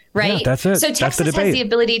anything, right? Yeah, that's it. So Texas has the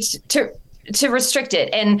ability to restrict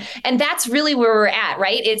it, and that's really where we're at,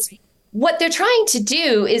 right? It's what they're trying to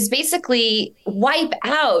do is basically wipe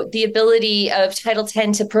out the ability of Title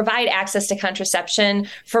X to provide access to contraception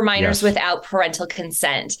for minors without parental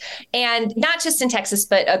consent. And not just in Texas,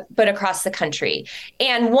 but across the country.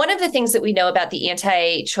 And one of the things that we know about the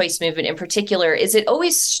anti-choice movement in particular is it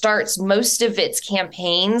always starts most of its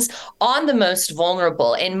campaigns on the most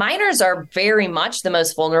vulnerable. And minors are very much the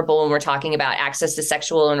most vulnerable when we're talking about access to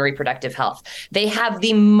sexual and reproductive health. They have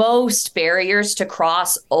the most barriers to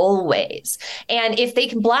cross always. And if they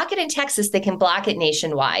can block it in Texas, they can block it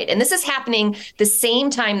nationwide. And this is happening the same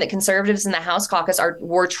time that conservatives in the House caucus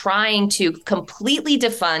were trying to completely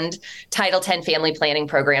defund Title X family planning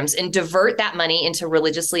programs and divert that money into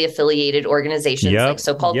religiously affiliated organizations like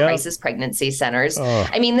so-called crisis pregnancy centers.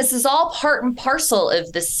 I mean, this is all part and parcel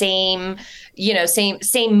of the same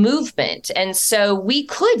movement. And so we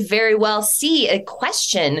could very well see a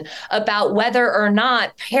question about whether or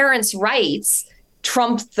not parents' rights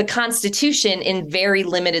trump the Constitution in very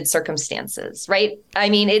limited circumstances, right?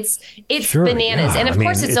 I mean, it's bananas, and of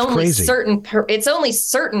course, it's only crazy. It's only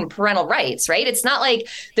certain parental rights, right? It's not like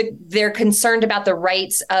they're concerned about the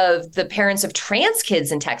rights of the parents of trans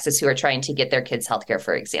kids in Texas who are trying to get their kids healthcare,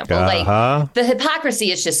 for example. Like the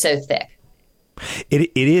hypocrisy is just so thick.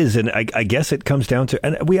 It is, and I guess it comes down to,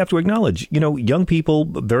 and we have to acknowledge, young people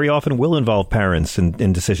very often will involve parents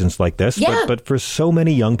in decisions like this, but for so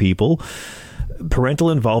many young people, parental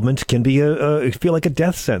involvement can be feel like a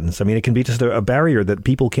death sentence. I mean, it can be just a barrier that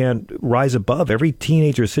people can't rise above. Every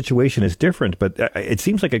teenager's situation is different, but it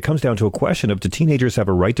seems like it comes down to a question of, do teenagers have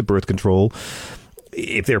a right to birth control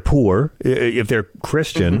if they're poor, if they're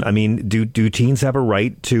Christian? Mm-hmm. I mean, do teens have a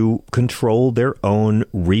right to control their own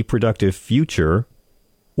reproductive future,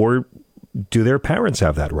 or do their parents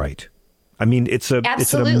have that right? I mean, it's an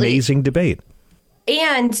amazing debate.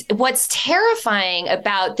 And what's terrifying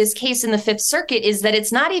about this case in the Fifth Circuit is that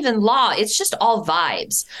it's not even law. It's just all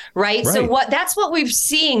vibes, right? So that's what we're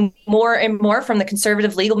seeing more and more from the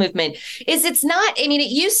conservative legal movement is it's not, I mean,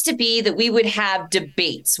 it used to be that we would have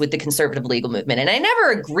debates with the conservative legal movement, and I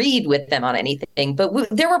never agreed with them on anything, but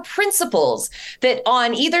there were principles that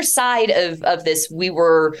on either side of this we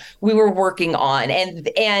were working on, and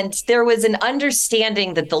there was an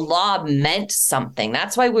understanding that the law meant something.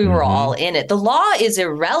 That's why we were all in it. The law is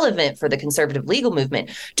irrelevant for the conservative legal movement.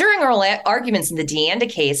 During our arguments in the Deanda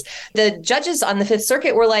case, the judges on the Fifth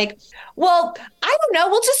Circuit were like, well, I don't know,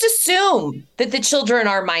 we'll just assume that the children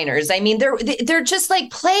are minors. I mean, they're just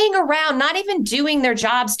like playing around, not even doing their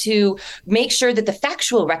jobs to make sure that the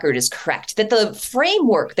factual record is correct, that the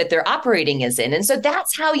framework that they're operating is in. And so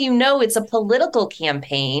that's how you know it's a political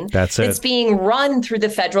campaign that's being run through the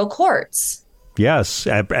federal courts. Yes,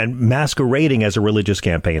 and masquerading as a religious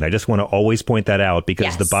campaign. I just want to always point that out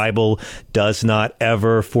because the Bible does not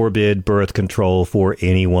ever forbid birth control for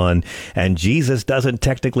anyone. And Jesus doesn't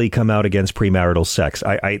technically come out against premarital sex.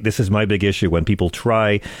 This is my big issue when people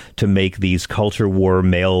try to make these culture war,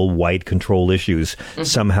 male, white control issues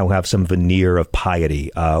somehow have some veneer of piety,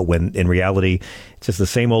 when in reality, it's just the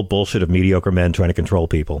same old bullshit of mediocre men trying to control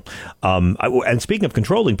people. And speaking of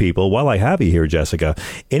controlling people, while I have you here, Jessica,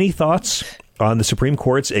 any thoughts on the Supreme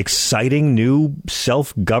Court's exciting new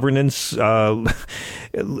self-governance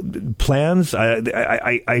plans?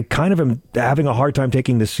 I kind of am having a hard time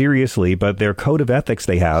taking this seriously, but their code of ethics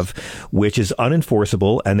they have, which is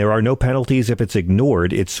unenforceable, and there are no penalties if it's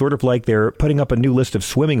ignored. It's sort of like they're putting up a new list of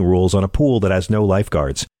swimming rules on a pool that has no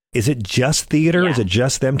lifeguards. Is it just theater? Is it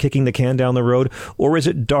just them kicking the can down the road? Or is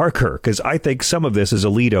it darker? Because I think some of this is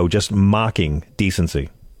Alito just mocking decency.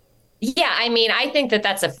 Yeah, I mean, I think that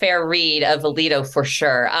that's a fair read of Alito for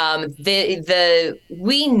sure.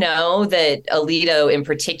 We know that Alito in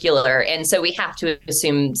particular, and so we have to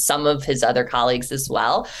assume some of his other colleagues as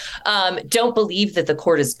well, don't believe that the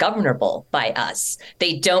court is governable by us.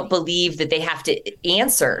 They don't believe that they have to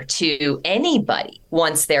answer to anybody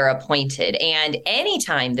once they're appointed. And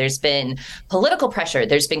anytime there's been political pressure,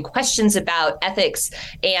 there's been questions about ethics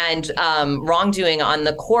and wrongdoing on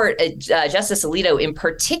the court, Justice Alito in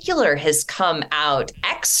particular has come out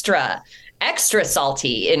extra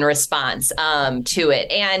salty in response to it.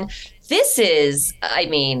 And this is, I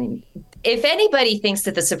mean, if anybody thinks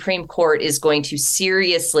that the Supreme Court is going to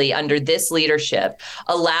seriously, under this leadership,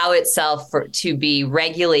 allow itself to be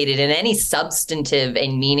regulated in any substantive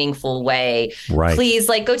and meaningful way, please,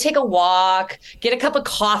 go take a walk, get a cup of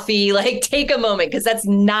coffee, take a moment, because that's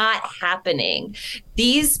not happening.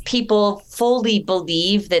 These people fully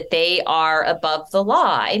believe that they are above the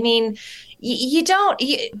law. I mean,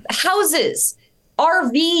 houses,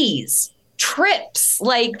 RVs, trips,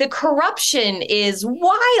 the corruption is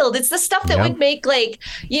wild. It's the stuff that would make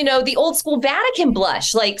the old school Vatican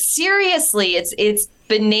blush. Seriously, it's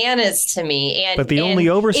bananas to me. And but the only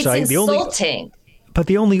oversight, it's insulting. But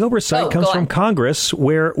the only oversight comes from Congress,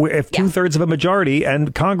 where if 2/3 of a majority,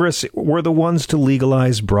 and Congress were the ones to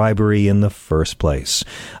legalize bribery in the first place.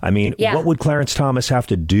 I mean, what would Clarence Thomas have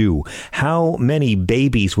to do? How many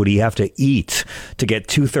babies would he have to eat to get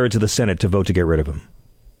 2/3 of the Senate to vote to get rid of him?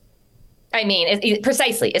 I mean,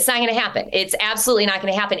 precisely. It's not going to happen. It's absolutely not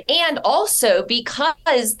going to happen. And also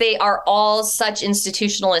because they are all such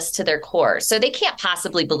institutionalists to their core. So they can't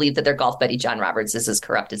possibly believe that their golf buddy, John Roberts, is as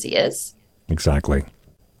corrupt as he is. Exactly.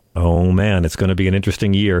 Oh, man, it's going to be an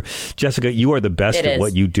interesting year. Jessica, you are the best at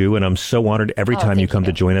what you do, and I'm so honored every time you come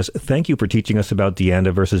to join us. Thank you for teaching us about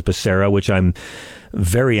Deanda versus Becerra, which I'm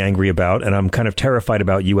very angry about, and I'm kind of terrified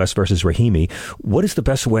about U.S. versus Rahimi. What is the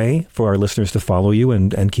best way for our listeners to follow you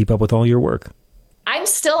and keep up with all your work? I'm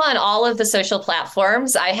still on all of the social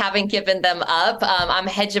platforms. I haven't given them up. I'm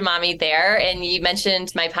Hegemami there. And you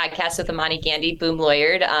mentioned my podcast with Imani Gandy, Boom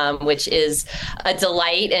Lawyered, which is a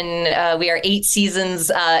delight. And we are 8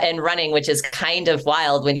 seasons and running, which is kind of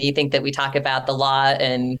wild when you think that we talk about the law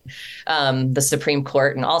and the Supreme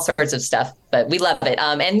Court and all sorts of stuff. But we love it.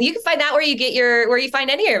 And you can find that where you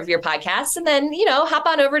find any of your podcasts. And then, hop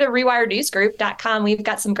on over to rewirednewsgroup.com. We've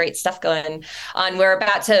got some great stuff going on. We're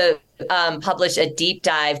about to publish a deep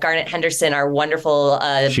dive. Garnet Henderson, our wonderful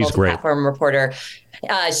multi-platform reporter,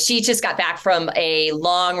 she just got back from a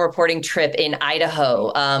long reporting trip in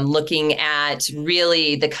Idaho, looking at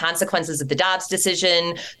really the consequences of the Dobbs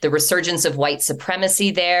decision, the resurgence of white supremacy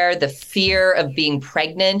there, the fear of being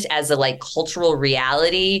pregnant as a cultural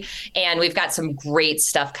reality. And we've got some great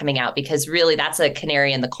stuff coming out because really that's a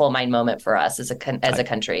canary in the coal mine moment for us as a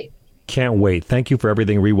country. Can't wait. Thank you for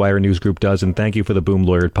everything Rewire News Group does, and thank you for the Boom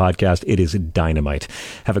Lawyered podcast. It is dynamite.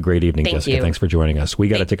 Have a great evening, Jessica. Thanks for joining us. We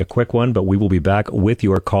got to take a quick one, but we will be back with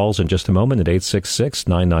your calls in just a moment at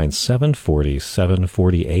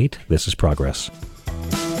 866-997-4748. This is Progress.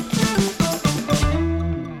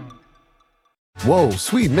 Whoa,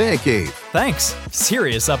 sweet man cave. Thanks.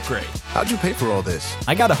 Serious upgrade. How'd you pay for all this?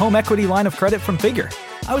 I got a home equity line of credit from Figure.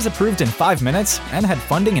 I was approved in 5 minutes and had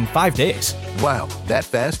funding in 5 days. Wow, that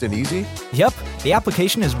fast and easy? Yep, the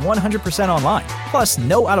application is 100% online, plus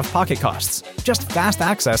no out-of-pocket costs. Just fast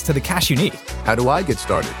access to the cash you need. How do I get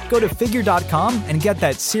started? Go to Figure.com and get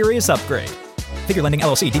that serious upgrade. Figure Lending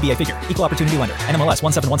LLC, DBA Figure, Equal Opportunity Lender, NMLS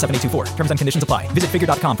 1717824. Terms and conditions apply. Visit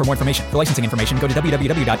Figure.com for more information. For licensing information, go to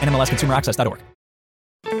www.nmlsconsumeraccess.org.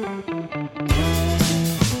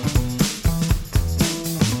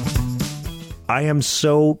 I am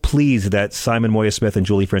so pleased that Simon Moya-Smith and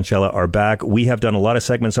Julie Francella are back. We have done a lot of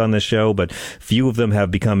segments on this show, but few of them have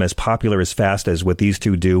become as popular as fast as what these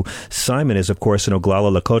two do. Simon is, of course, an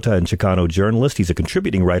Oglala Lakota and Chicano journalist. He's a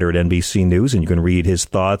contributing writer at NBC News, and you can read his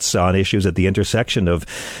thoughts on issues at the intersection of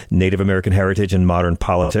Native American heritage and modern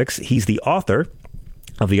politics. He's the author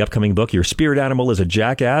of the upcoming book, Your Spirit Animal is a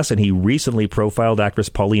Jackass, and he recently profiled actress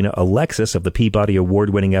Paulina Alexis of the Peabody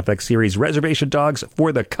Award-winning FX series Reservation Dogs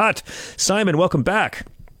for the Cut. Simon, welcome back.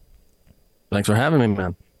 Thanks for having me,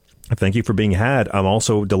 man. Thank you for being had. I'm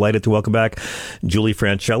also delighted to welcome back Julie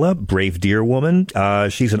Francella, Brave Deer Woman.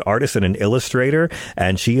 She's an artist and an illustrator,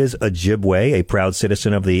 and she is a Ojibwe, a proud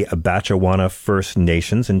citizen of the Abachawana First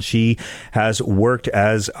Nations, and she has worked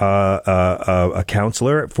as a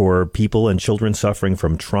counselor for people and children suffering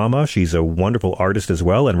from trauma. She's a wonderful artist as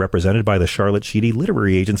well, and represented by the Charlotte Sheedy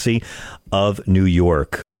Literary Agency of New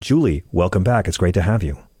York. Julie, welcome back. It's great to have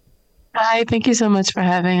you. Hi, thank you so much for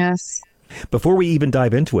having us. Before we even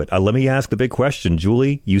dive into it, let me ask the big question.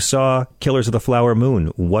 Julie, you saw Killers of the Flower Moon.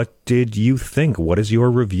 What did you think? What is your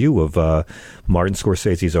review of Martin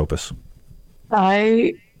Scorsese's opus?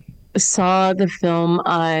 I saw the film.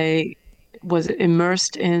 I was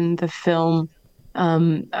immersed in the film.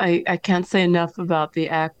 I can't say enough about the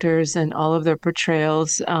actors and all of their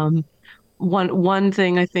portrayals. One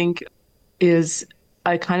thing I think is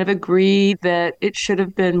I kind of agree that it should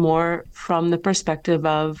have been more from the perspective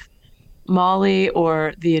of Mali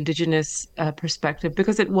or the indigenous perspective,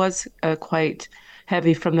 because it was quite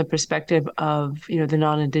heavy from the perspective of, the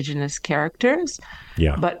non-indigenous characters.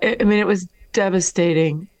 Yeah. But it was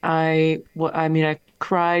devastating. I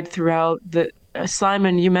cried throughout the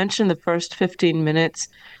Simon, you mentioned the first 15 minutes,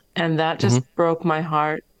 and that just broke my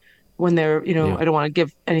heart when they're, I don't want to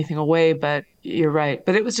give anything away, but you're right.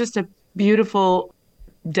 But it was just a beautiful,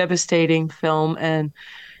 devastating film, and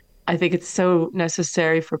I think it's so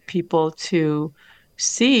necessary for people to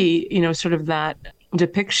see, sort of that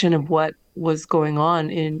depiction of what was going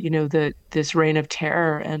on in, this reign of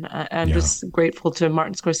terror. And I'm just grateful to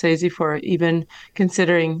Martin Scorsese for even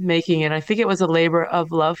considering making it. I think it was a labor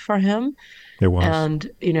of love for him. It was. And,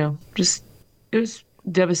 it was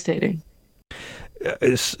devastating.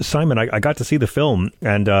 Simon, I got to see the film,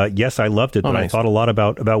 and yes, I loved it, but nice. I thought a lot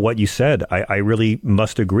about what you said. I really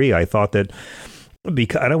must agree. I thought that,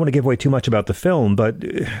 because I don't want to give away too much about the film, but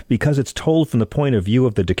because it's told from the point of view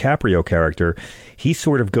of the DiCaprio character, he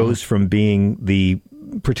sort of goes from being the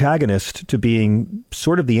protagonist to being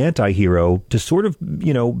sort of the anti-hero to sort of,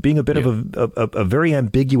 being a bit of a very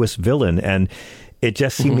ambiguous villain. And it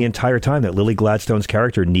just seemed the entire time that Lily Gladstone's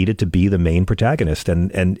character needed to be the main protagonist,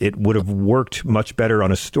 and it would have worked much better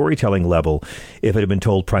on a storytelling level if it had been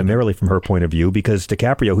told primarily from her point of view, because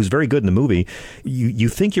DiCaprio, who's very good in the movie, you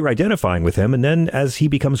think you're identifying with him, and then as he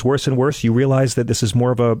becomes worse and worse, you realize that this is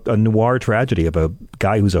more of a noir tragedy of a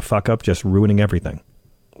guy who's a fuck-up just ruining everything,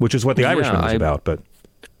 which is what The Irishman was about. But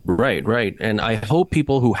Right. And I hope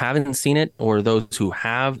people who haven't seen it, or those who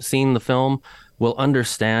have seen the film, will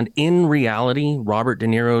understand in reality, Robert De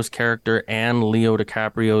Niro's character and Leo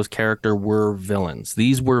DiCaprio's character were villains.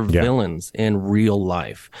 These were villains in real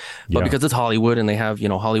life. But because it's Hollywood and they have,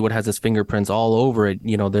 Hollywood has its fingerprints all over it,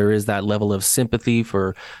 there is that level of sympathy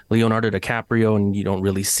for Leonardo DiCaprio, and you don't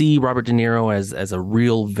really see Robert De Niro as a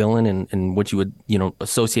real villain in what you would,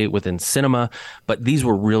 associate within cinema. But these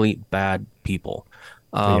were really bad people.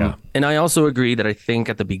 And I also agree that I think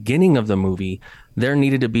at the beginning of the movie, there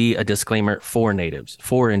needed to be a disclaimer for natives,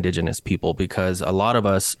 for indigenous people, because a lot of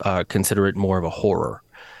us consider it more of a horror,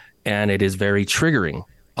 and it is very triggering.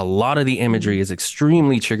 A lot of the imagery is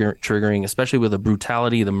extremely triggering, especially with the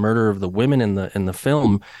brutality, the murder of the women in the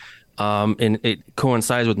film. And it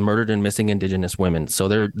coincides with murdered and missing indigenous women. So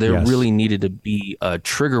there really needed to be a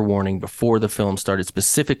trigger warning before the film started,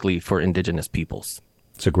 specifically for indigenous peoples.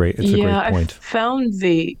 It's a great point. I found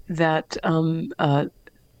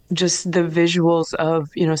just the visuals of,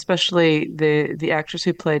 especially the actress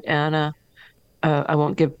who played Anna. I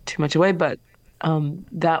won't give too much away, but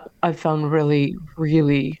that I found really,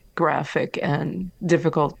 really graphic and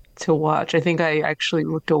difficult to watch. I think I actually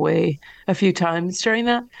looked away a few times during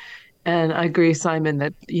that. And I agree, Simon,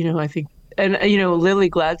 that, I think, and, Lily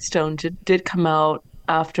Gladstone did come out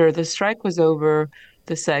after the strike was over,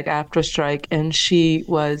 the SAG-AFTRA strike, and she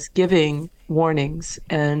was giving warnings,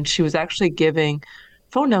 and she was actually giving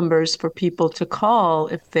phone numbers for people to call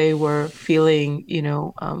if they were feeling,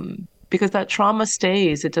 because that trauma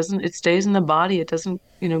stays. It stays in the body. It doesn't,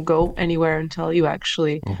 go anywhere until you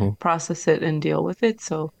actually process it and deal with it.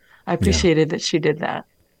 So I appreciated that she did that.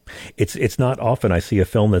 It's not often I see a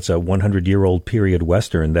film that's a 100-year-old period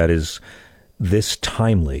Western that is this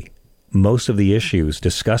timely. most of the issues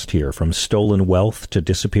discussed here, from stolen wealth to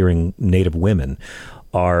disappearing Native women,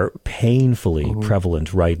 are painfully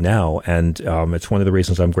prevalent right now. And it's one of the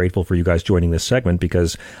reasons I'm grateful for you guys joining this segment,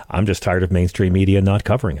 because I'm just tired of mainstream media not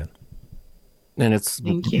covering it. And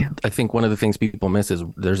thank you. I think one of the things people miss is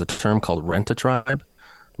there's a term called rent-a-tribe.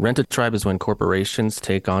 Rent-a-tribe is when corporations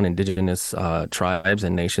take on indigenous tribes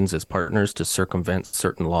and nations as partners to circumvent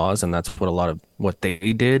certain laws. And that's what a lot of what they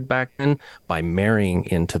did back then by marrying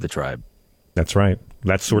into the tribe. That's right.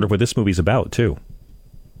 That's sort of what this movie's about, too.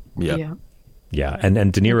 Yep. Yeah. Yeah, and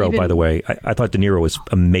De Niro, by the way, I thought De Niro was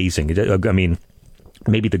amazing. I mean,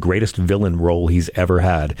 maybe the greatest villain role he's ever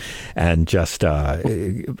had, and just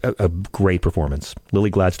a great performance. Lily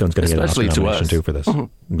Gladstone's going to get an Oscar nomination too for this.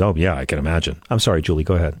 Oh, yeah, I can imagine. I'm sorry, Julie,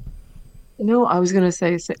 go ahead. No, I was going to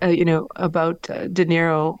say, about De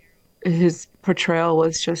Niro, his portrayal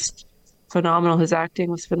was just phenomenal. His acting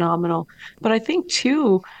was phenomenal. But I think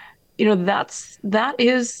too, that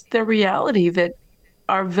is the reality, that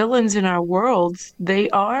our villains in our worlds, they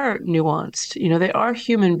are nuanced. They are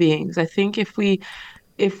human beings. I think if we,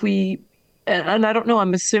 and I don't know,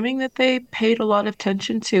 I'm assuming that they paid a lot of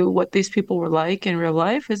attention to what these people were like in real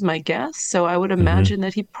life, is my guess. So I would imagine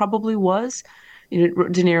that he probably was, De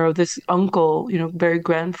Niro, this uncle, very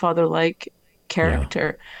grandfather-like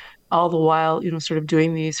character, all the while, sort of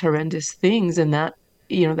doing these horrendous things. And that,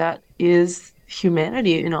 that is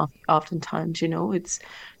humanity. Oftentimes, it's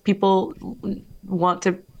people want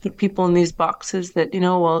to put people in these boxes that,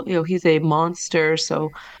 he's a monster, so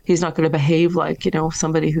he's not going to behave like,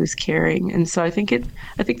 somebody who's caring. And so I think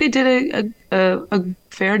they did a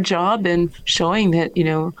fair job in showing that,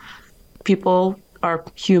 people are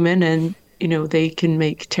human, and, they can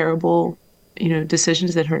make terrible,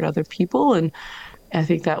 decisions that hurt other people. And I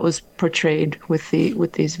think that was portrayed with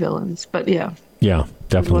these villains. But yeah,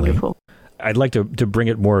 definitely. Wonderful. I'd like to bring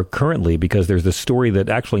it more currently, because there's this story that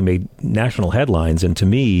actually made national headlines. And to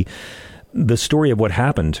me, the story of what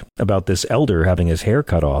happened about this elder having his hair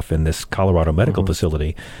cut off in this Colorado medical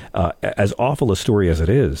facility, as awful a story as it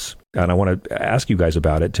is, and I want to ask you guys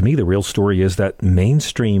about it, to me, the real story is that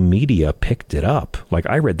mainstream media picked it up. Like,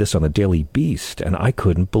 I read this on the Daily Beast, and I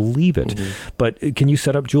couldn't believe it. But can you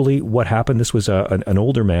set up, Julie, what happened? This was an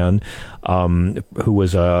older man who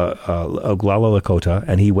was a Oglala Lakota,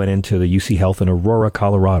 and he went into the UC Health in Aurora,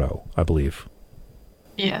 Colorado, I believe.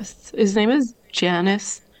 Yes. His name is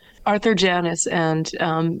Arthur Janis, and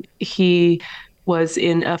he was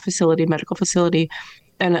in a medical facility.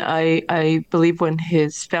 And I believe when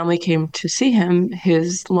his family came to see him,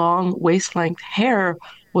 his long waist-length hair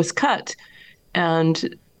was cut.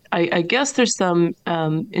 And I guess there's some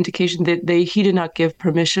indication that he did not give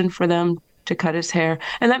permission for them to cut his hair.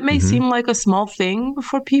 And that may seem like a small thing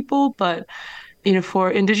for people, but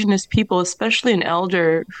for Indigenous people, especially an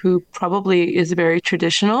elder who probably is very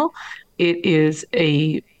traditional, it is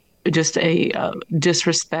just a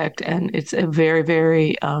disrespect, and it's a very,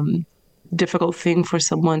 very difficult thing for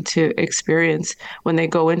someone to experience when they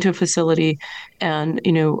go into a facility. And,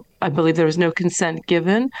 I believe there was no consent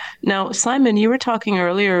given. Now, Simon, you were talking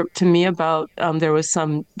earlier to me about there was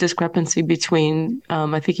some discrepancy between,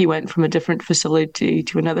 I think he went from a different facility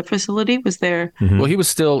to another facility. Was there? Well, he was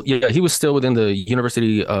still within the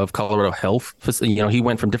University of Colorado Health. He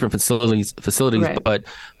went from different facilities, right. But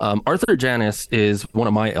Arthur Janis is one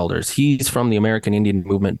of my elders. He's from the American Indian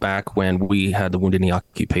movement back when we had the Wounded Knee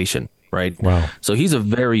occupation. Right. Wow. So he's a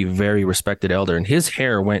very, very respected elder, and his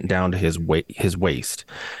hair went down to his waist.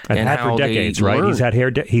 And had for decades, right?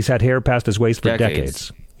 He's had hair past his waist for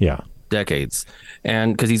decades. Yeah. Decades.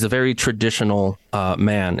 And because he's a very traditional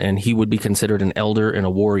man, and he would be considered an elder and a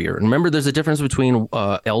warrior. And remember, there's a difference between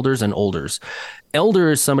elders and olders.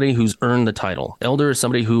 Elder is somebody who's earned the title. Elder is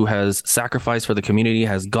somebody who has sacrificed for the community,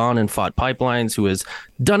 has gone and fought pipelines, who has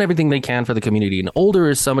done everything they can for the community. And older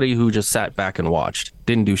is somebody who just sat back and watched,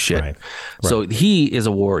 didn't do shit. Right. So he is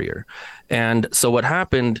a warrior. And so what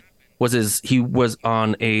happened was he was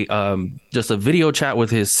on just a video chat with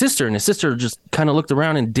his sister, and his sister just kind of looked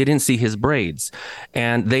around and didn't see his braids,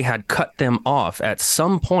 and they had cut them off at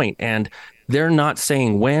some point, and they're not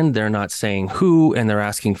saying when, they're not saying who, and they're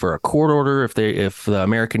asking for a court order if the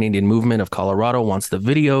American Indian Movement of Colorado wants the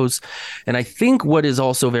videos. And I think what is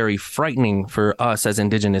also very frightening for us as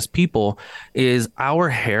Indigenous people is our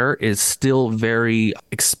hair is still very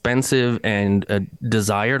expensive and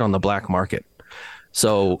desired on the black market.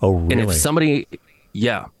 So, and if somebody,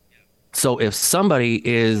 so if somebody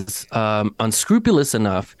is unscrupulous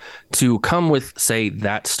enough to come with, say,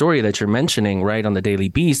 that story that you're mentioning right on the Daily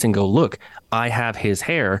Beast and go, look, I have his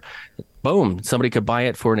hair, boom, somebody could buy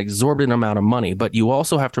it for an exorbitant amount of money. But you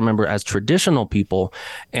also have to remember, as traditional people,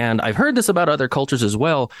 and I've heard this about other cultures as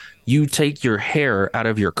well, you take your hair out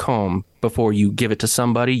of your comb before you give it to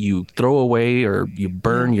somebody. You throw away or you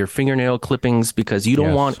burn your fingernail clippings because you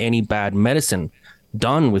don't want any bad medicine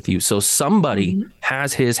done with you. So somebody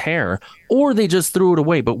has his hair, or they just threw it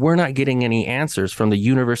away, but we're not getting any answers from the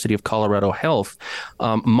University of Colorado Health.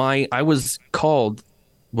 I was called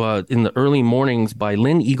in the early mornings by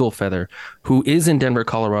Lynn Eaglefeather, who is in Denver,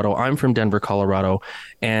 Colorado. I'm from Denver, Colorado,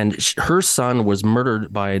 and her son was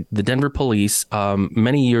murdered by the Denver police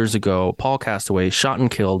many years ago. Paul Castaway, shot and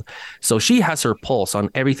killed. So she has her pulse on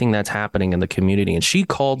everything that's happening in the community, and she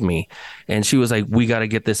called me, and she was like, "We got to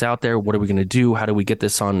get this out there. What are we going to do? How do we get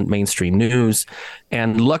this on mainstream news?"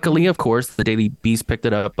 And luckily, of course, the Daily Beast picked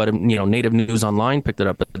it up, but Native News Online picked it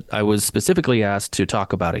up. But I was specifically asked to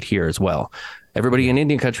talk about it here as well. Everybody in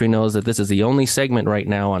Indian country knows that this is the only segment right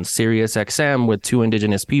now on Sirius XM with two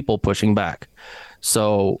Indigenous people pushing back.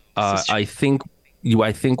 So I think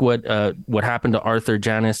what happened to Arthur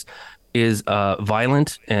Janus is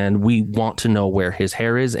violent, and we want to know where his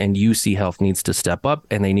hair is, and UC Health needs to step up,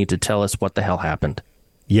 and they need to tell us what the hell happened.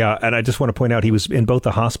 Yeah, and I just want to point out he was in both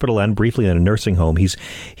the hospital and briefly in a nursing home.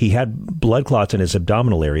 He had blood clots in his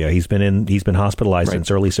abdominal area. He's been hospitalized since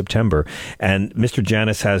early September, and Mr.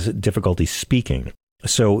 Janus has difficulty speaking.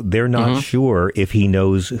 So they're not sure if he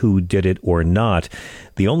knows who did it or not.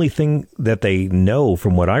 The only thing that they know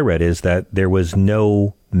from what I read is that there was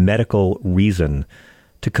no medical reason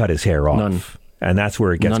to cut his hair off. None. And that's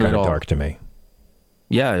where it gets kind of dark to me.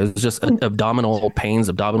 Yeah, it was just abdominal pains,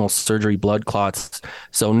 abdominal surgery, blood clots.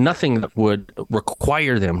 So nothing that would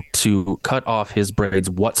require them to cut off his braids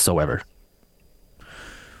whatsoever.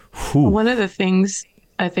 One of the things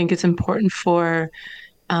I think it's important for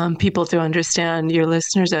people to understand, your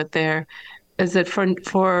listeners out there, is that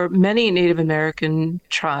for many Native American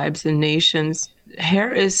tribes and nations,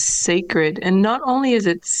 hair is sacred. And not only is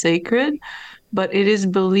it sacred, but it is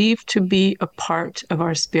believed to be a part of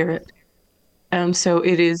our spirit. So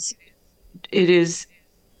it is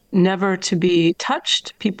never to be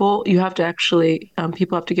touched. People have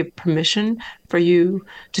to give permission for you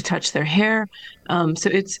to touch their hair. So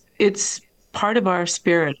it's part of our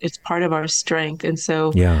spirit. It's part of our strength. And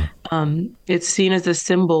so it's seen as a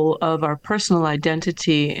symbol of our personal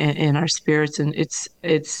identity and our spirits. And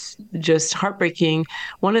it's just heartbreaking.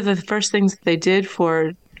 One of the first things they did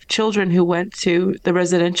for children who went to the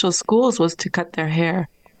residential schools was to cut their hair.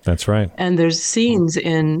 That's right. And there's scenes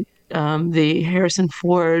in the Harrison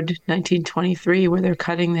Ford 1923 where they're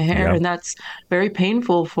cutting the hair, and that's very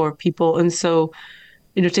painful for people. And so,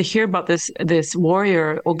 to hear about this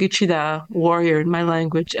warrior, Ogichida warrior in my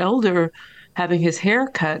language, elder, having his hair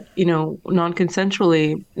cut,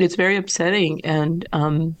 non-consensually, it's very upsetting. And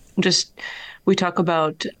we talk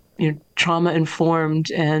about trauma informed,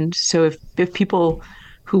 and so if people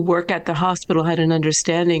who work at the hospital had an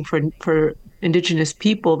understanding for Indigenous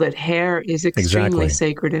people that hair is extremely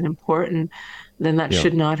sacred and important, then that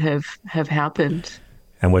should not have happened.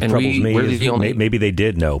 And what troubles me is maybe they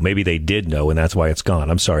did know. Maybe they did know, and that's why it's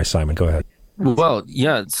gone. I'm sorry, Simon. Go ahead. Well,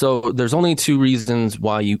 yeah. So there's only two reasons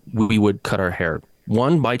why we would cut our hair.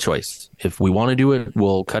 One, by choice. If we want to do it,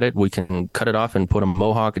 we'll cut it. We can cut it off and put a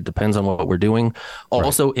mohawk. It depends on what we're doing.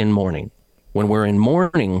 Also, in mourning. When we're in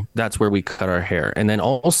mourning, that's where we cut our hair. And then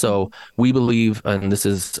also, we believe, and this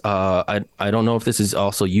is, I don't know if this is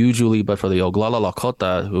also you, Julie, but for the Oglala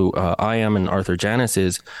Lakota, who I am and Arthur Janus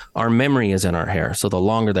is, our memory is in our hair. So the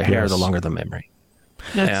longer the hair, the longer the memory.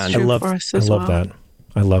 That's true for us as well.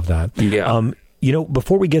 I love that. Yeah.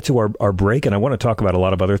 Before we get to our break, and I want to talk about a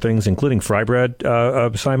lot of other things, including fry bread,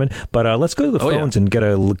 Simon, but let's go to the phones and get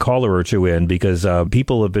a caller or two in, because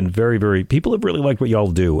people have been people have really liked what y'all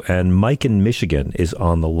do. And Mike in Michigan is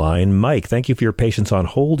on the line. Mike, thank you for your patience on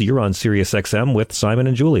hold. You're on Sirius XM with Simon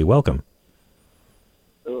and Julie. Welcome.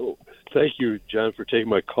 Oh, thank you, John, for taking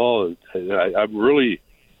my call. And I'm really,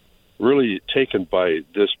 really taken by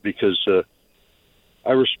this because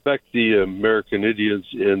I respect the American Indians,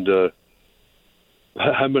 and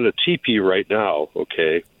I'm in a teepee right now,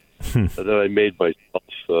 okay, that I made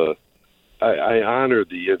myself. I honor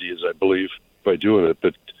the Indians, I believe, by doing it,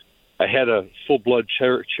 but I had a full-blood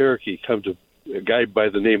Cherokee a guy by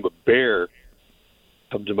the name of Bear,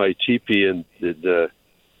 come to my teepee and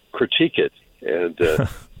critique it, and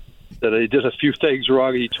that I did a few things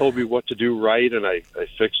wrong. He told me what to do right, and I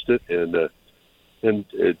fixed it, and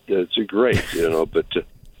it's great,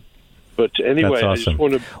 But anyway, that's awesome. I just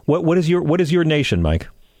want to. What is your nation, Mike?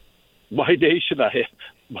 My nation,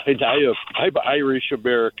 I'm Irish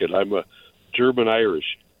American. I'm a German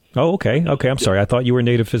Irish, Oh, okay. Okay, I'm sorry. I thought you were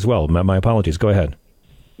Native as well. My apologies. Go ahead.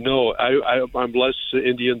 No, I'm less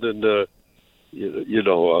Indian than the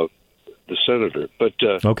senator. But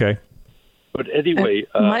okay. But anyway,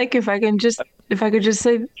 Mike, if I could just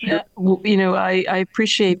say, sure. I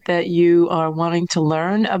appreciate that you are wanting to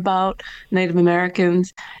learn about Native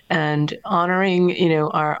Americans and honoring,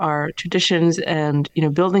 our traditions and,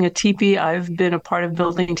 building a teepee. I've been a part of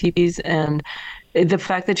building teepees, and the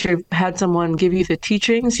fact that you've had someone give you the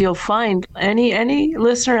teachings, you'll find any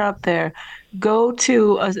listener out there, go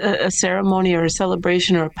to a ceremony or a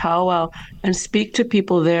celebration or a powwow and speak to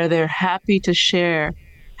people there. They're happy to share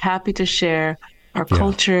our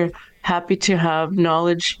culture, happy to have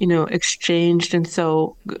knowledge, exchanged. And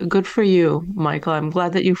so good for you, Michael. I'm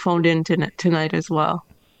glad that you phoned in tonight as well.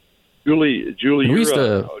 Julie,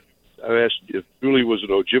 I asked if Julie was an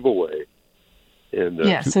Ojibwe. And,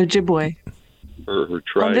 yes, Ojibwe. Her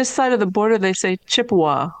tribe. On this side of the border, they say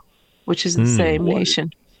Chippewa, which is the same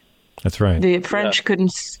nation. That's right. The French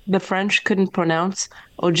couldn't pronounce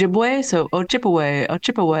Ojibwe, so Chippewa,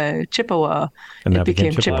 Chippewa. And it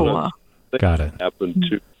became Chippewa. Got it. Happened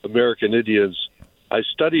to American Indians. I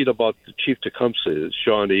studied about the Chief Tecumseh,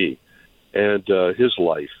 Shawnee, and his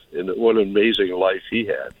life, and what an amazing life he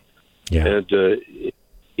had. Yeah. And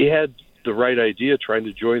he had the right idea, trying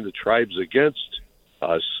to join the tribes against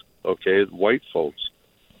us, white folks.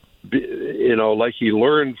 Like he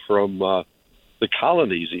learned from the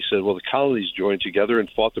colonies. He said, well, the colonies joined together and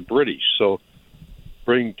fought the British, so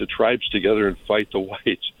bring the tribes together and fight the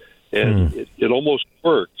whites. And it almost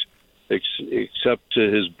worked, except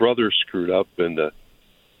his brother screwed up and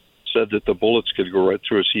said that the bullets could go right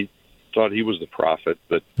through us. He thought he was the prophet,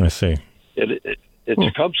 but I see. And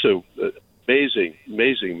Tecumseh,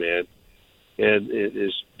 amazing man. And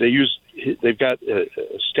they've got a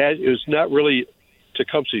statue. It was not really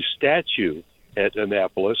Tecumseh's statue at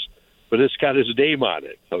Annapolis, but it's got his name on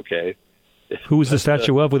it. Okay. Who is the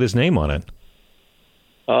statue of with his name on it?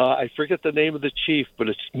 I forget the name of the chief, but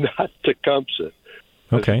it's not Tecumseh.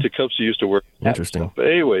 Okay. Tecumseh used to work. Interesting. But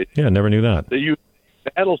anyway. Yeah, never knew that. They use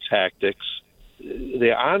battle tactics.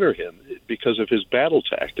 They honor him because of his battle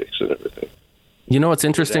tactics and everything. You know, it's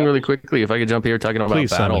interesting really quickly, if I could jump here talking about battle.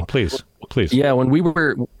 Simon, please. Yeah, when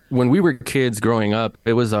we were kids growing up,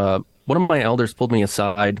 it was one of my elders pulled me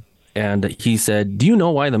aside and he said, "Do you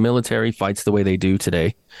know why the military fights the way they do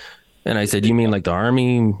today?" And I said, "You mean like the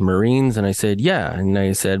Army, Marines?" And I said, "Yeah." And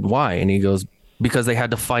I said, "Why?" And he goes, "Because they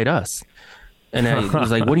had to fight us." And I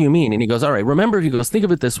was like, "What do you mean?" And he goes, "All right, remember," he goes, "think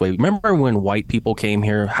of it this way. Remember when white people came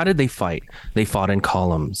here? How did they fight? They fought in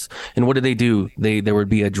columns. And what did they do? There would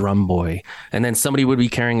be a drum boy. And then somebody would be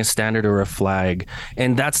carrying a standard or a flag.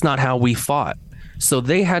 And that's not how we fought. So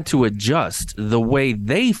they had to adjust the way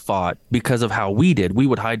they fought because of how we did. We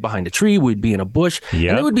would hide behind a tree. We'd be in a bush. Yep.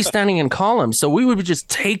 And they would be standing in columns. So we would just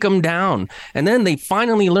take them down. And then they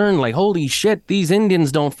finally learned, like, holy shit, these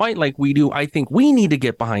Indians don't fight like we do. I think we need to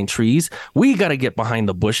get behind trees. We got to get behind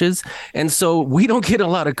the bushes. And so we don't get a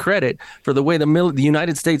lot of credit for the way the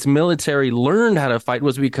United States military learned how to fight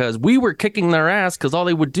was because we were kicking their ass because all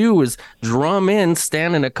they would do was drum in,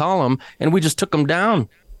 stand in a column, and we just took them down.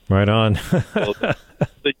 Right on. Well,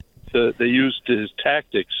 they used his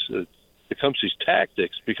tactics, Tecumseh's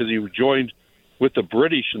tactics, because he joined with the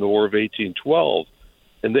British in the War of 1812,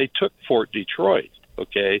 and they took Fort Detroit,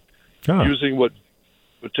 using what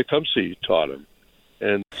Tecumseh taught him.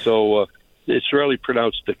 And so it's really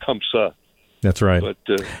pronounced Tecumseh. That's right. But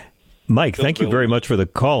Mike, thank you very much for the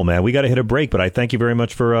call, man. We got to hit a break, but I thank you very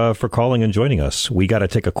much for calling and joining us. We got to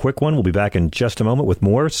take a quick one. We'll be back in just a moment with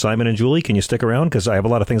more. Simon and Julie, can you stick around? Because I have a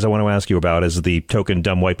lot of things I want to ask you about as the token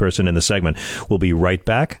dumb white person in the segment. We'll be right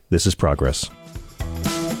back. This is Progress.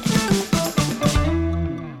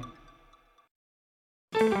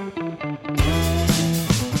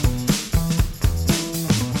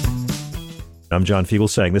 I'm John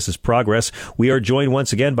Fugelsang. This is Progress. We are joined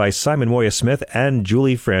once again by Simon Moya-Smith and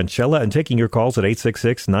Julie Franchella, and taking your calls at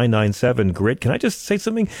 866-997-GRIT. Can I just say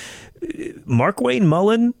something? Mark Wayne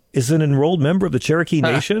Mullen is an enrolled member of the Cherokee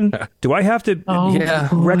Nation. Do I have to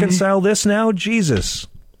reconcile this now? Jesus.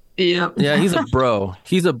 Yeah, he's a bro.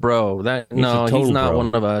 He's a bro. He's not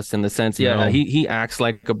one of us in the sense. Yeah, no. He acts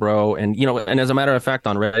like a bro, and and as a matter of fact,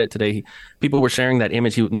 on Reddit today, people were sharing that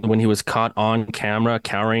image when he was caught on camera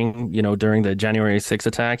cowering. During the January 6th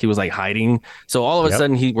attack, he was like hiding. So all of a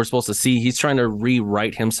sudden, we're supposed to see he's trying to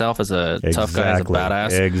rewrite himself as a tough guy, as a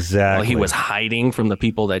badass. Exactly. While he was hiding from the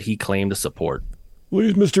people that he claimed to support.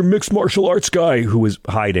 He's Mr. Mixed Martial Arts guy who was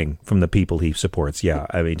hiding from the people he supports. Yeah,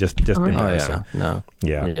 I mean, just embarrassing. No.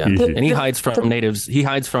 Yeah. And he hides from natives. He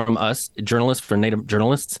hides from us, journalists, from native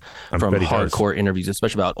journalists, from hardcore interviews,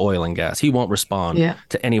 especially about oil and gas. He won't respond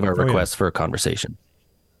to any of our requests for a conversation.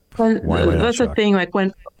 That's the thing. Like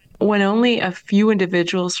when only a few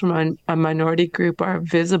individuals from a minority group are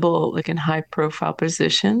visible, like in high profile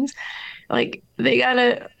positions, like they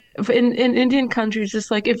gotta, in Indian countries,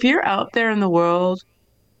 just like if you're out there in the world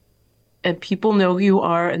and people know who you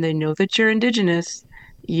are and they know that you're indigenous,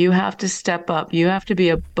 you have to step up. You have to be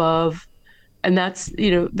above. And that's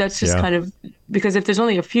just kind of, because if there's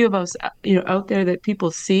only a few of us, out there that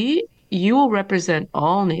people see, you will represent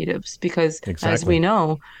all natives because as we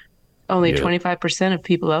know, only 25% of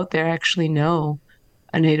people out there actually know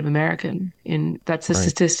a Native American. That's a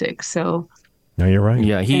statistic. So, no, you're right.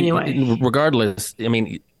 Yeah. Regardless, I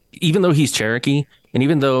mean, even though he's Cherokee, and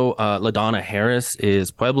even though LaDonna Harris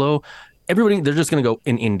is Pueblo, everybody, they're just going to go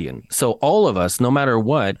in Indian. So all of us, no matter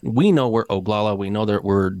what, we know we're Oglala, we know that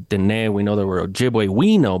we're Dene, we know that we're Ojibwe,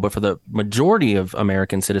 we know. But for the majority of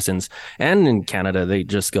American citizens and in Canada, they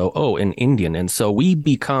just go, in Indian. And so we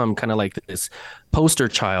become kind of like this poster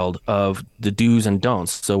child of the do's and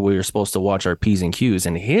don'ts. So we're supposed to watch our P's and Q's.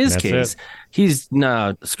 In his case,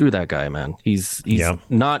 screw that guy, man. He's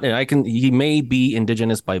not, he may be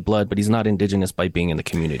indigenous by blood, but he's not indigenous by being in the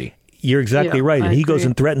community. You're exactly right. And he goes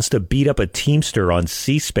and threatens to beat up a Teamster on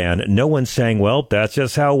C-SPAN. No one's saying, well, that's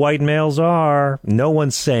just how white males are. No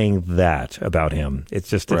one's saying that about him. It's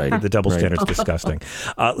just the double standard's disgusting.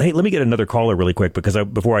 Hey, let me get another caller really quick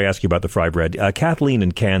before I ask you about the fry bread. Kathleen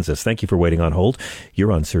in Kansas, thank you for waiting on hold.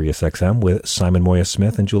 You're on Sirius XM with Simon Moya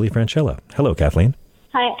Smith and Julie Franchella. Hello, Kathleen.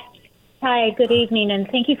 Hi, good evening, and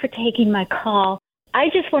thank you for taking my call. I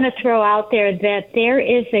just want to throw out there that there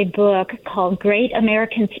is a book called Great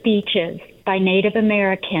American Speeches by Native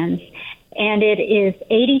Americans, and it is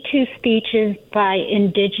 82 speeches by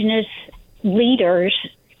indigenous leaders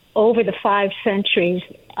over the 5 centuries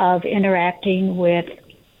of interacting with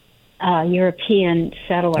European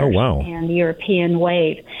settlers and the European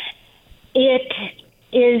wave. It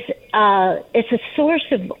is it's a source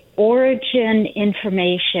of origin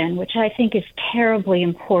information, which I think is terribly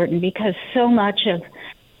important because so much of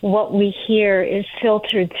what we hear is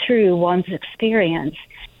filtered through one's experience.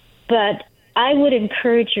 But I would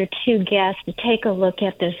encourage your two guests to take a look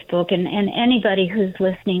at this book and anybody who's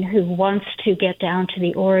listening who wants to get down to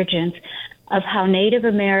the origins of how Native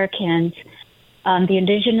Americans, the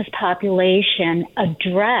indigenous population,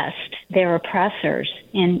 addressed their oppressors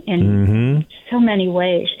in so many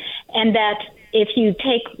ways. And that if you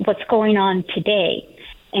take what's going on today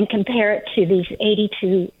and compare it to these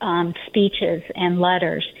 82 speeches and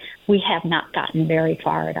letters, we have not gotten very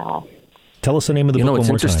far at all. Tell us the name of the book one more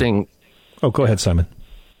time. It's interesting. Oh, go ahead, Simon.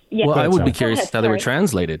 Yeah. Well, I would be curious how they were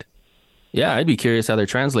translated. Yeah, I'd be curious how they're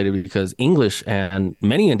translated because English and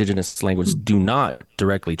many indigenous languages do not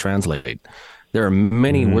directly translate. There are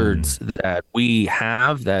many words that we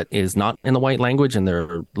have that is not in the white language, and there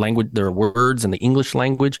are words in the English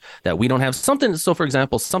language that we don't have. So for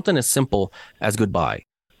example, something as simple as goodbye.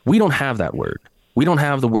 We don't have that word. We don't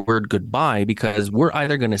have the word goodbye because we're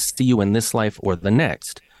either going to see you in this life or the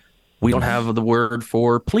next. We don't have the word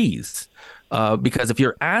for please. Because if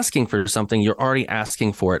you're asking for something, you're already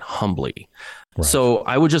asking for it humbly. Right. So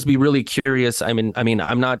I would just be really curious. I mean,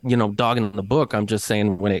 I'm not, dogging the book. I'm just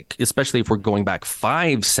saying especially if we're going back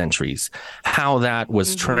 5 centuries, how that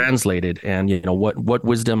was translated and, what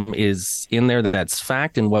wisdom is in there that's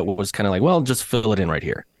fact and what was kind of like, well, just fill it in right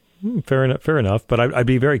here. Fair enough. But I'd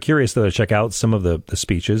be very curious to check out some of the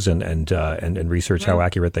speeches and research how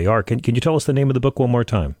accurate they are. Can you tell us the name of the book one more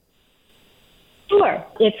time? Sure.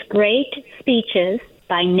 It's Great Speeches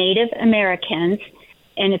by Native Americans,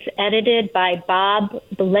 and it's edited by Bob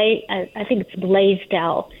I think it's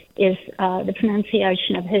Blaisdell is the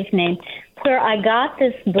pronunciation of his name. Where I got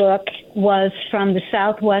this book was from the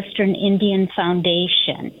Southwestern Indian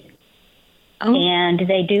Foundation. And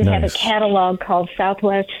they do have a catalog called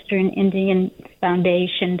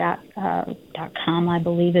SouthwesternIndianFoundation.com, I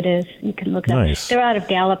believe it is. You can look it up. They're out of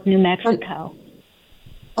Gallup, New Mexico.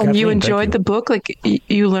 And you enjoyed the book? Like,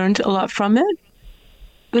 you learned a lot from it?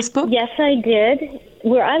 This book? Yes, I did.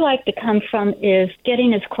 Where I like to come from is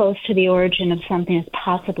getting as close to the origin of something as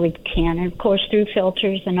possibly can, and of course through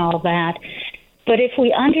filters and all that. But if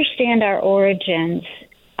we understand our origins,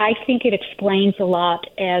 I think it explains a lot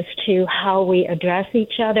as to how we address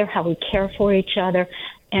each other, how we care for each other,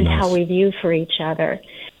 and how we view for each other.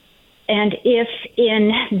 And if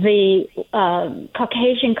in the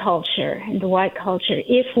Caucasian culture, in the white culture,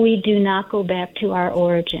 if we do not go back to our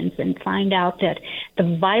origins and find out that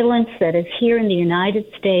the violence that is here in the United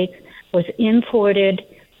States was imported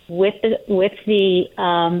with the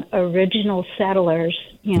original settlers,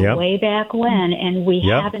 way back when, and we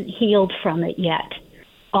haven't healed from it yet.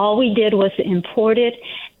 All we did was import it,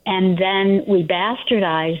 and then we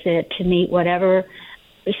bastardized it to meet whatever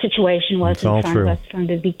the situation was in front of us from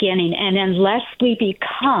the beginning. And unless we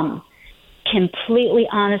become completely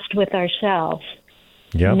honest with ourselves,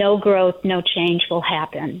 no growth, no change will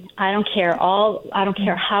happen. I don't care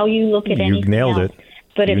how you look at anything. You nailed it.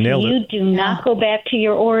 But if you do not go back to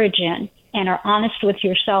your origin and are honest with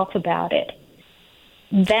yourself about it,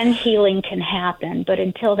 then healing can happen. But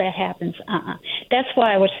until that happens, That's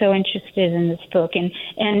why I was so interested in this book. And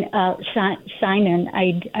Simon,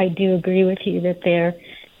 I do agree with you that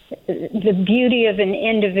the beauty of an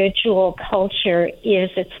individual culture is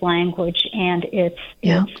its language and its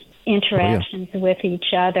interactions with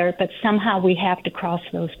each other. But somehow we have to cross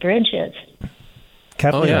those bridges.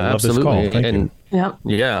 Kathleen, I love this call. Thank you.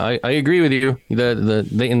 Yeah, I agree with you.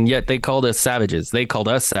 And yet they called us savages. They called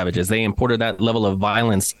us savages. They imported that level of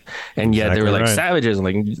violence, and yet they were like savages.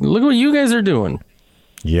 Like, look what you guys are doing.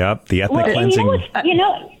 Yep, the ethnic cleansing.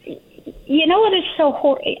 You know what is so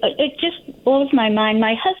horrible? It just blows my mind.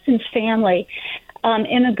 My husband's family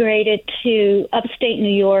immigrated to upstate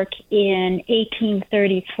New York in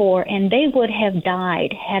 1834, and they would have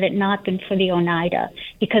died had it not been for the Oneida,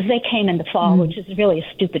 because they came in the fall, which is really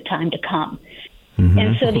a stupid time to come.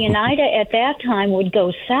 And so the Oneida at that time would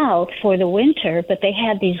go south for the winter, but they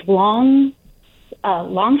had these long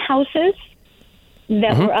houses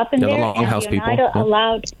that were up in there, and the Oneida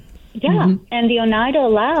allowed, and the Oneida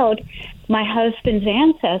allowed my husband's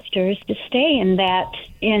ancestors to stay in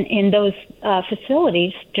those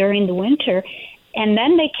facilities during the winter, and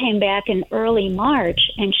then they came back in early March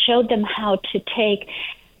and showed them how to take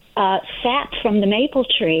sap from the maple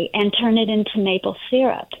tree and turn it into maple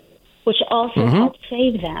syrup, which also helped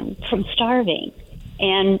save them from starving.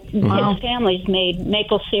 And his family's made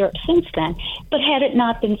maple syrup since then. But had it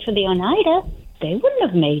not been for the Oneida, they wouldn't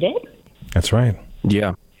have made it. That's right.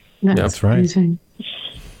 Yeah. That's right. Amazing.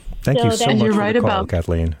 Thank you so much you're for right the call, about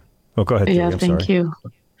Kathleen. Oh, go ahead, Julie. I'm thank sorry. you.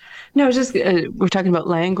 No, it's just we're talking about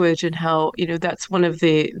language and how that's one of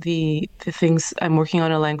the things I'm working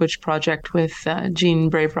on, a language project with Jean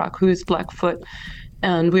Braverock, who's Blackfoot,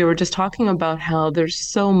 and we were just talking about how there's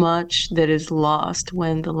so much that is lost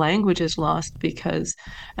when the language is lost, because,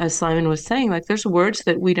 as Simon was saying, like, there's words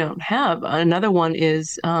that we don't have. Another one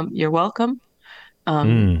is "you're welcome."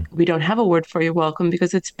 We don't have a word for "you're welcome"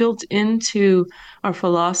 because it's built into our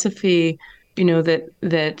philosophy.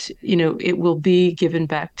 That it will be given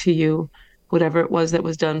back to you, whatever it was that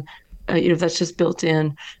was done. That's just built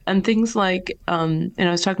in. And things like, and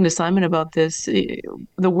I was talking to Simon about this,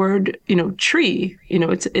 the word, tree,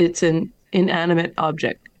 it's an inanimate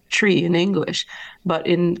object, tree in English, but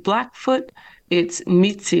in Blackfoot, it's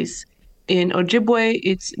mitsis. In Ojibwe,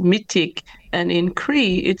 it's mitik, and in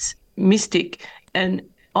Cree, it's mystic. And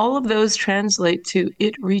all of those translate to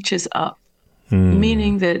 "it reaches up,"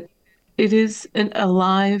 meaning that it is an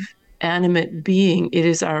alive, animate being. It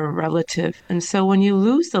is our relative. And so when you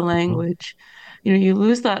lose the language, you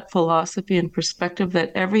lose that philosophy and perspective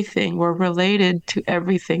that we're related to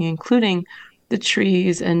everything, including the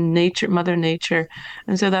trees and nature, Mother Nature.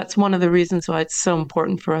 And so that's one of the reasons why it's so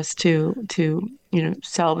important for us to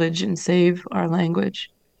salvage and save our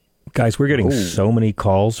language. Guys, we're getting so many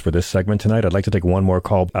calls for this segment tonight. I'd like to take one more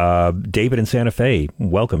call. David in Santa Fe,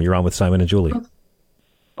 welcome. You're on with Simon and Julie.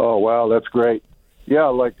 Oh, wow, that's great. Yeah,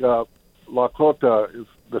 like Lakota is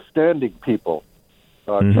the standing people.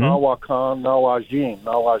 Nawakan,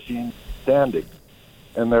 Nawajin, standing.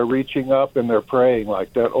 And they're reaching up and they're praying,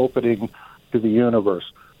 like that opening to the universe.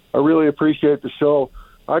 I really appreciate the show.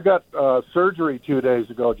 I got surgery 2 days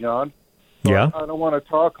ago, John. So I don't want to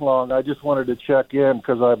talk long. I just wanted to check in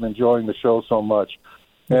because I'm enjoying the show so much.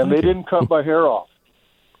 And they didn't cut my hair off.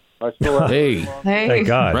 I still have Thank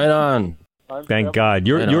God. Right on. Thank God.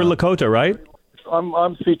 You're Lakota, right? I'm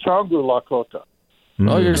Sichangu Lakota.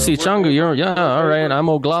 Oh, you're Sichangu. All right. I'm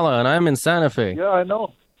Oglala, and I'm in Santa Fe. Yeah, I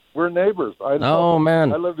know. We're neighbors. Oh,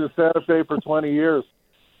 man. I lived in Santa Fe for 20 years,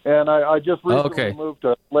 and I just recently moved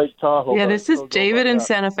to Lake Tahoe. Yeah, this is David in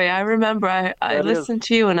Santa Fe. I remember I listened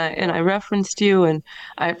to you, and I referenced you, and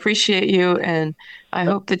I appreciate you, and I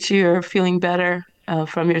hope that you are feeling better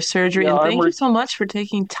from your surgery. And thank you so much for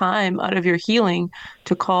taking time out of your healing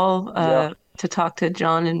to call to talk to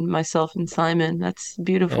John and myself and Simon. That's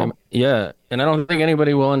beautiful. Yeah, and I don't think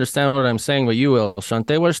anybody will understand what I'm saying, but you will.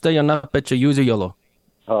 Shante, where's the Yanapecha Yuzu Yolo?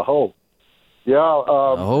 Yeah.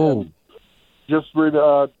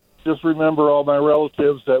 Just remember all my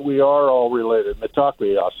relatives that we are all related.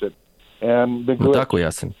 Mitakuyasin and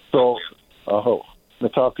Mitakuyasin. So,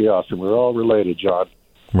 Mitakuyasin. We're all related, John.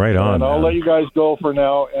 Right on. And I'll let you guys go for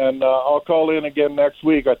now, and I'll call in again next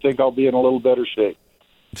week. I think I'll be in a little better shape.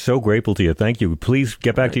 So grateful to you. Thank you. Please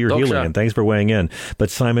get back to your healing, and thanks for weighing in. But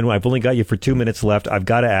Simon, I've only got you for 2 minutes left. I've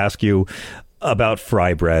got to ask you about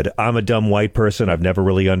fry bread. I'm a dumb white person. I've never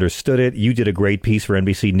really understood it. You did a great piece for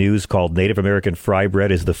NBC News called Native American Fry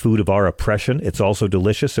Bread is the Food of Our Oppression. It's also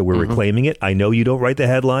delicious, so we're reclaiming it. I know you don't write the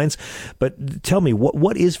headlines, but tell me,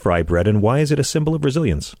 what is fry bread, and why is it a symbol of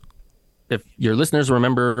resilience? If your listeners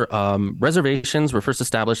remember, reservations were first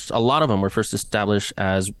established, a lot of them were first established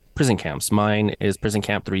as prison camps. Mine is Prison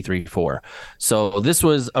Camp 334. So this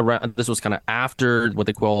was kind of after what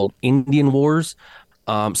they call Indian Wars.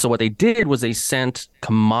 So what they did was they sent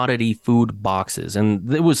commodity food boxes,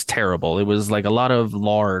 and it was terrible. It was like a lot of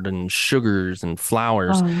lard and sugars and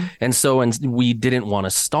flours. And we didn't want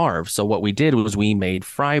to starve. So what we did was we made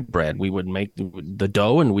fry bread. We would make the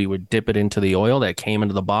dough and we would dip it into the oil that came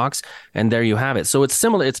into the box. And there you have it. So it's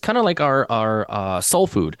similar. It's kind of like our soul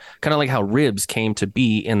food, kind of like how ribs came to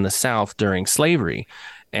be in the South during slavery.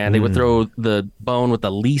 And they would throw the bone with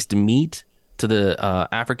the least meat to the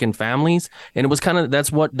African families, and it was kind of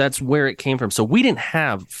that's where it came from. So we didn't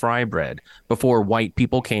have fry bread before white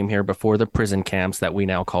people came here, before the prison camps that we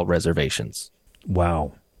now call reservations.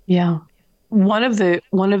 Wow. Yeah. One of the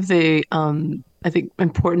I think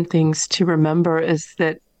important things to remember is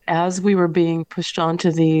that as we were being pushed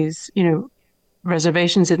onto these,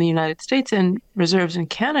 reservations in the United States and reserves in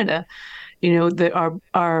Canada,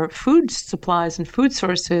 our food supplies and food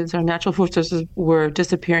sources, our natural food sources were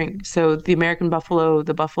disappearing. So the American buffalo,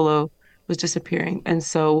 the buffalo was disappearing. And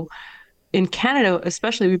so in Canada,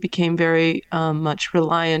 especially, we became very much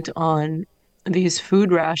reliant on these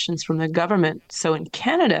food rations from the government. So in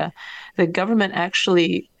Canada, the government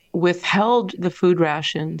actually withheld the food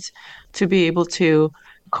rations to be able to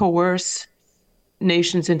coerce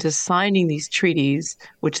nations into signing these treaties,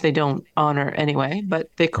 which they don't honor anyway, but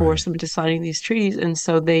they coerce them into signing these treaties. And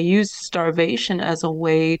so they use starvation as a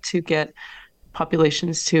way to get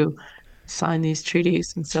populations to sign these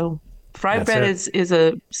treaties. And so fry bread is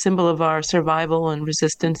a symbol of our survival and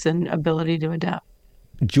resistance and ability to adapt.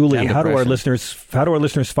 Julie, how do our listeners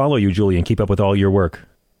follow you, Julie, and keep up with all your work?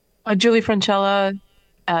 Julie Francella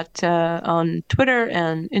on Twitter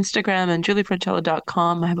and Instagram, and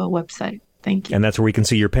juliefrancella.com. I have a website. Thank you. And that's where we can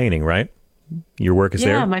see your painting, right? Your work is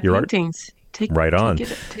there? Yeah, my paintings. Take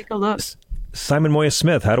a look. Simon Moya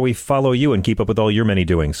Smith, how do we follow you and keep up with all your many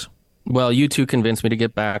doings? Well, you two convinced me to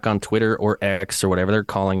get back on Twitter or X or whatever they're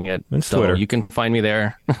calling it. It's so Twitter. You can find me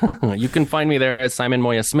there. You can find me there at Simon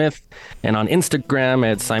Moya Smith, and on Instagram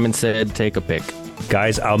at Simon Said Take a Pic.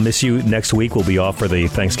 Guys, I'll miss you next week. We'll be off for the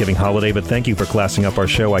Thanksgiving holiday, but thank you for classing up our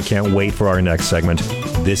show. I can't wait for our next segment.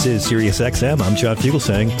 This is SiriusXM. I'm John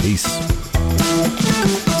Fugelsang. Peace.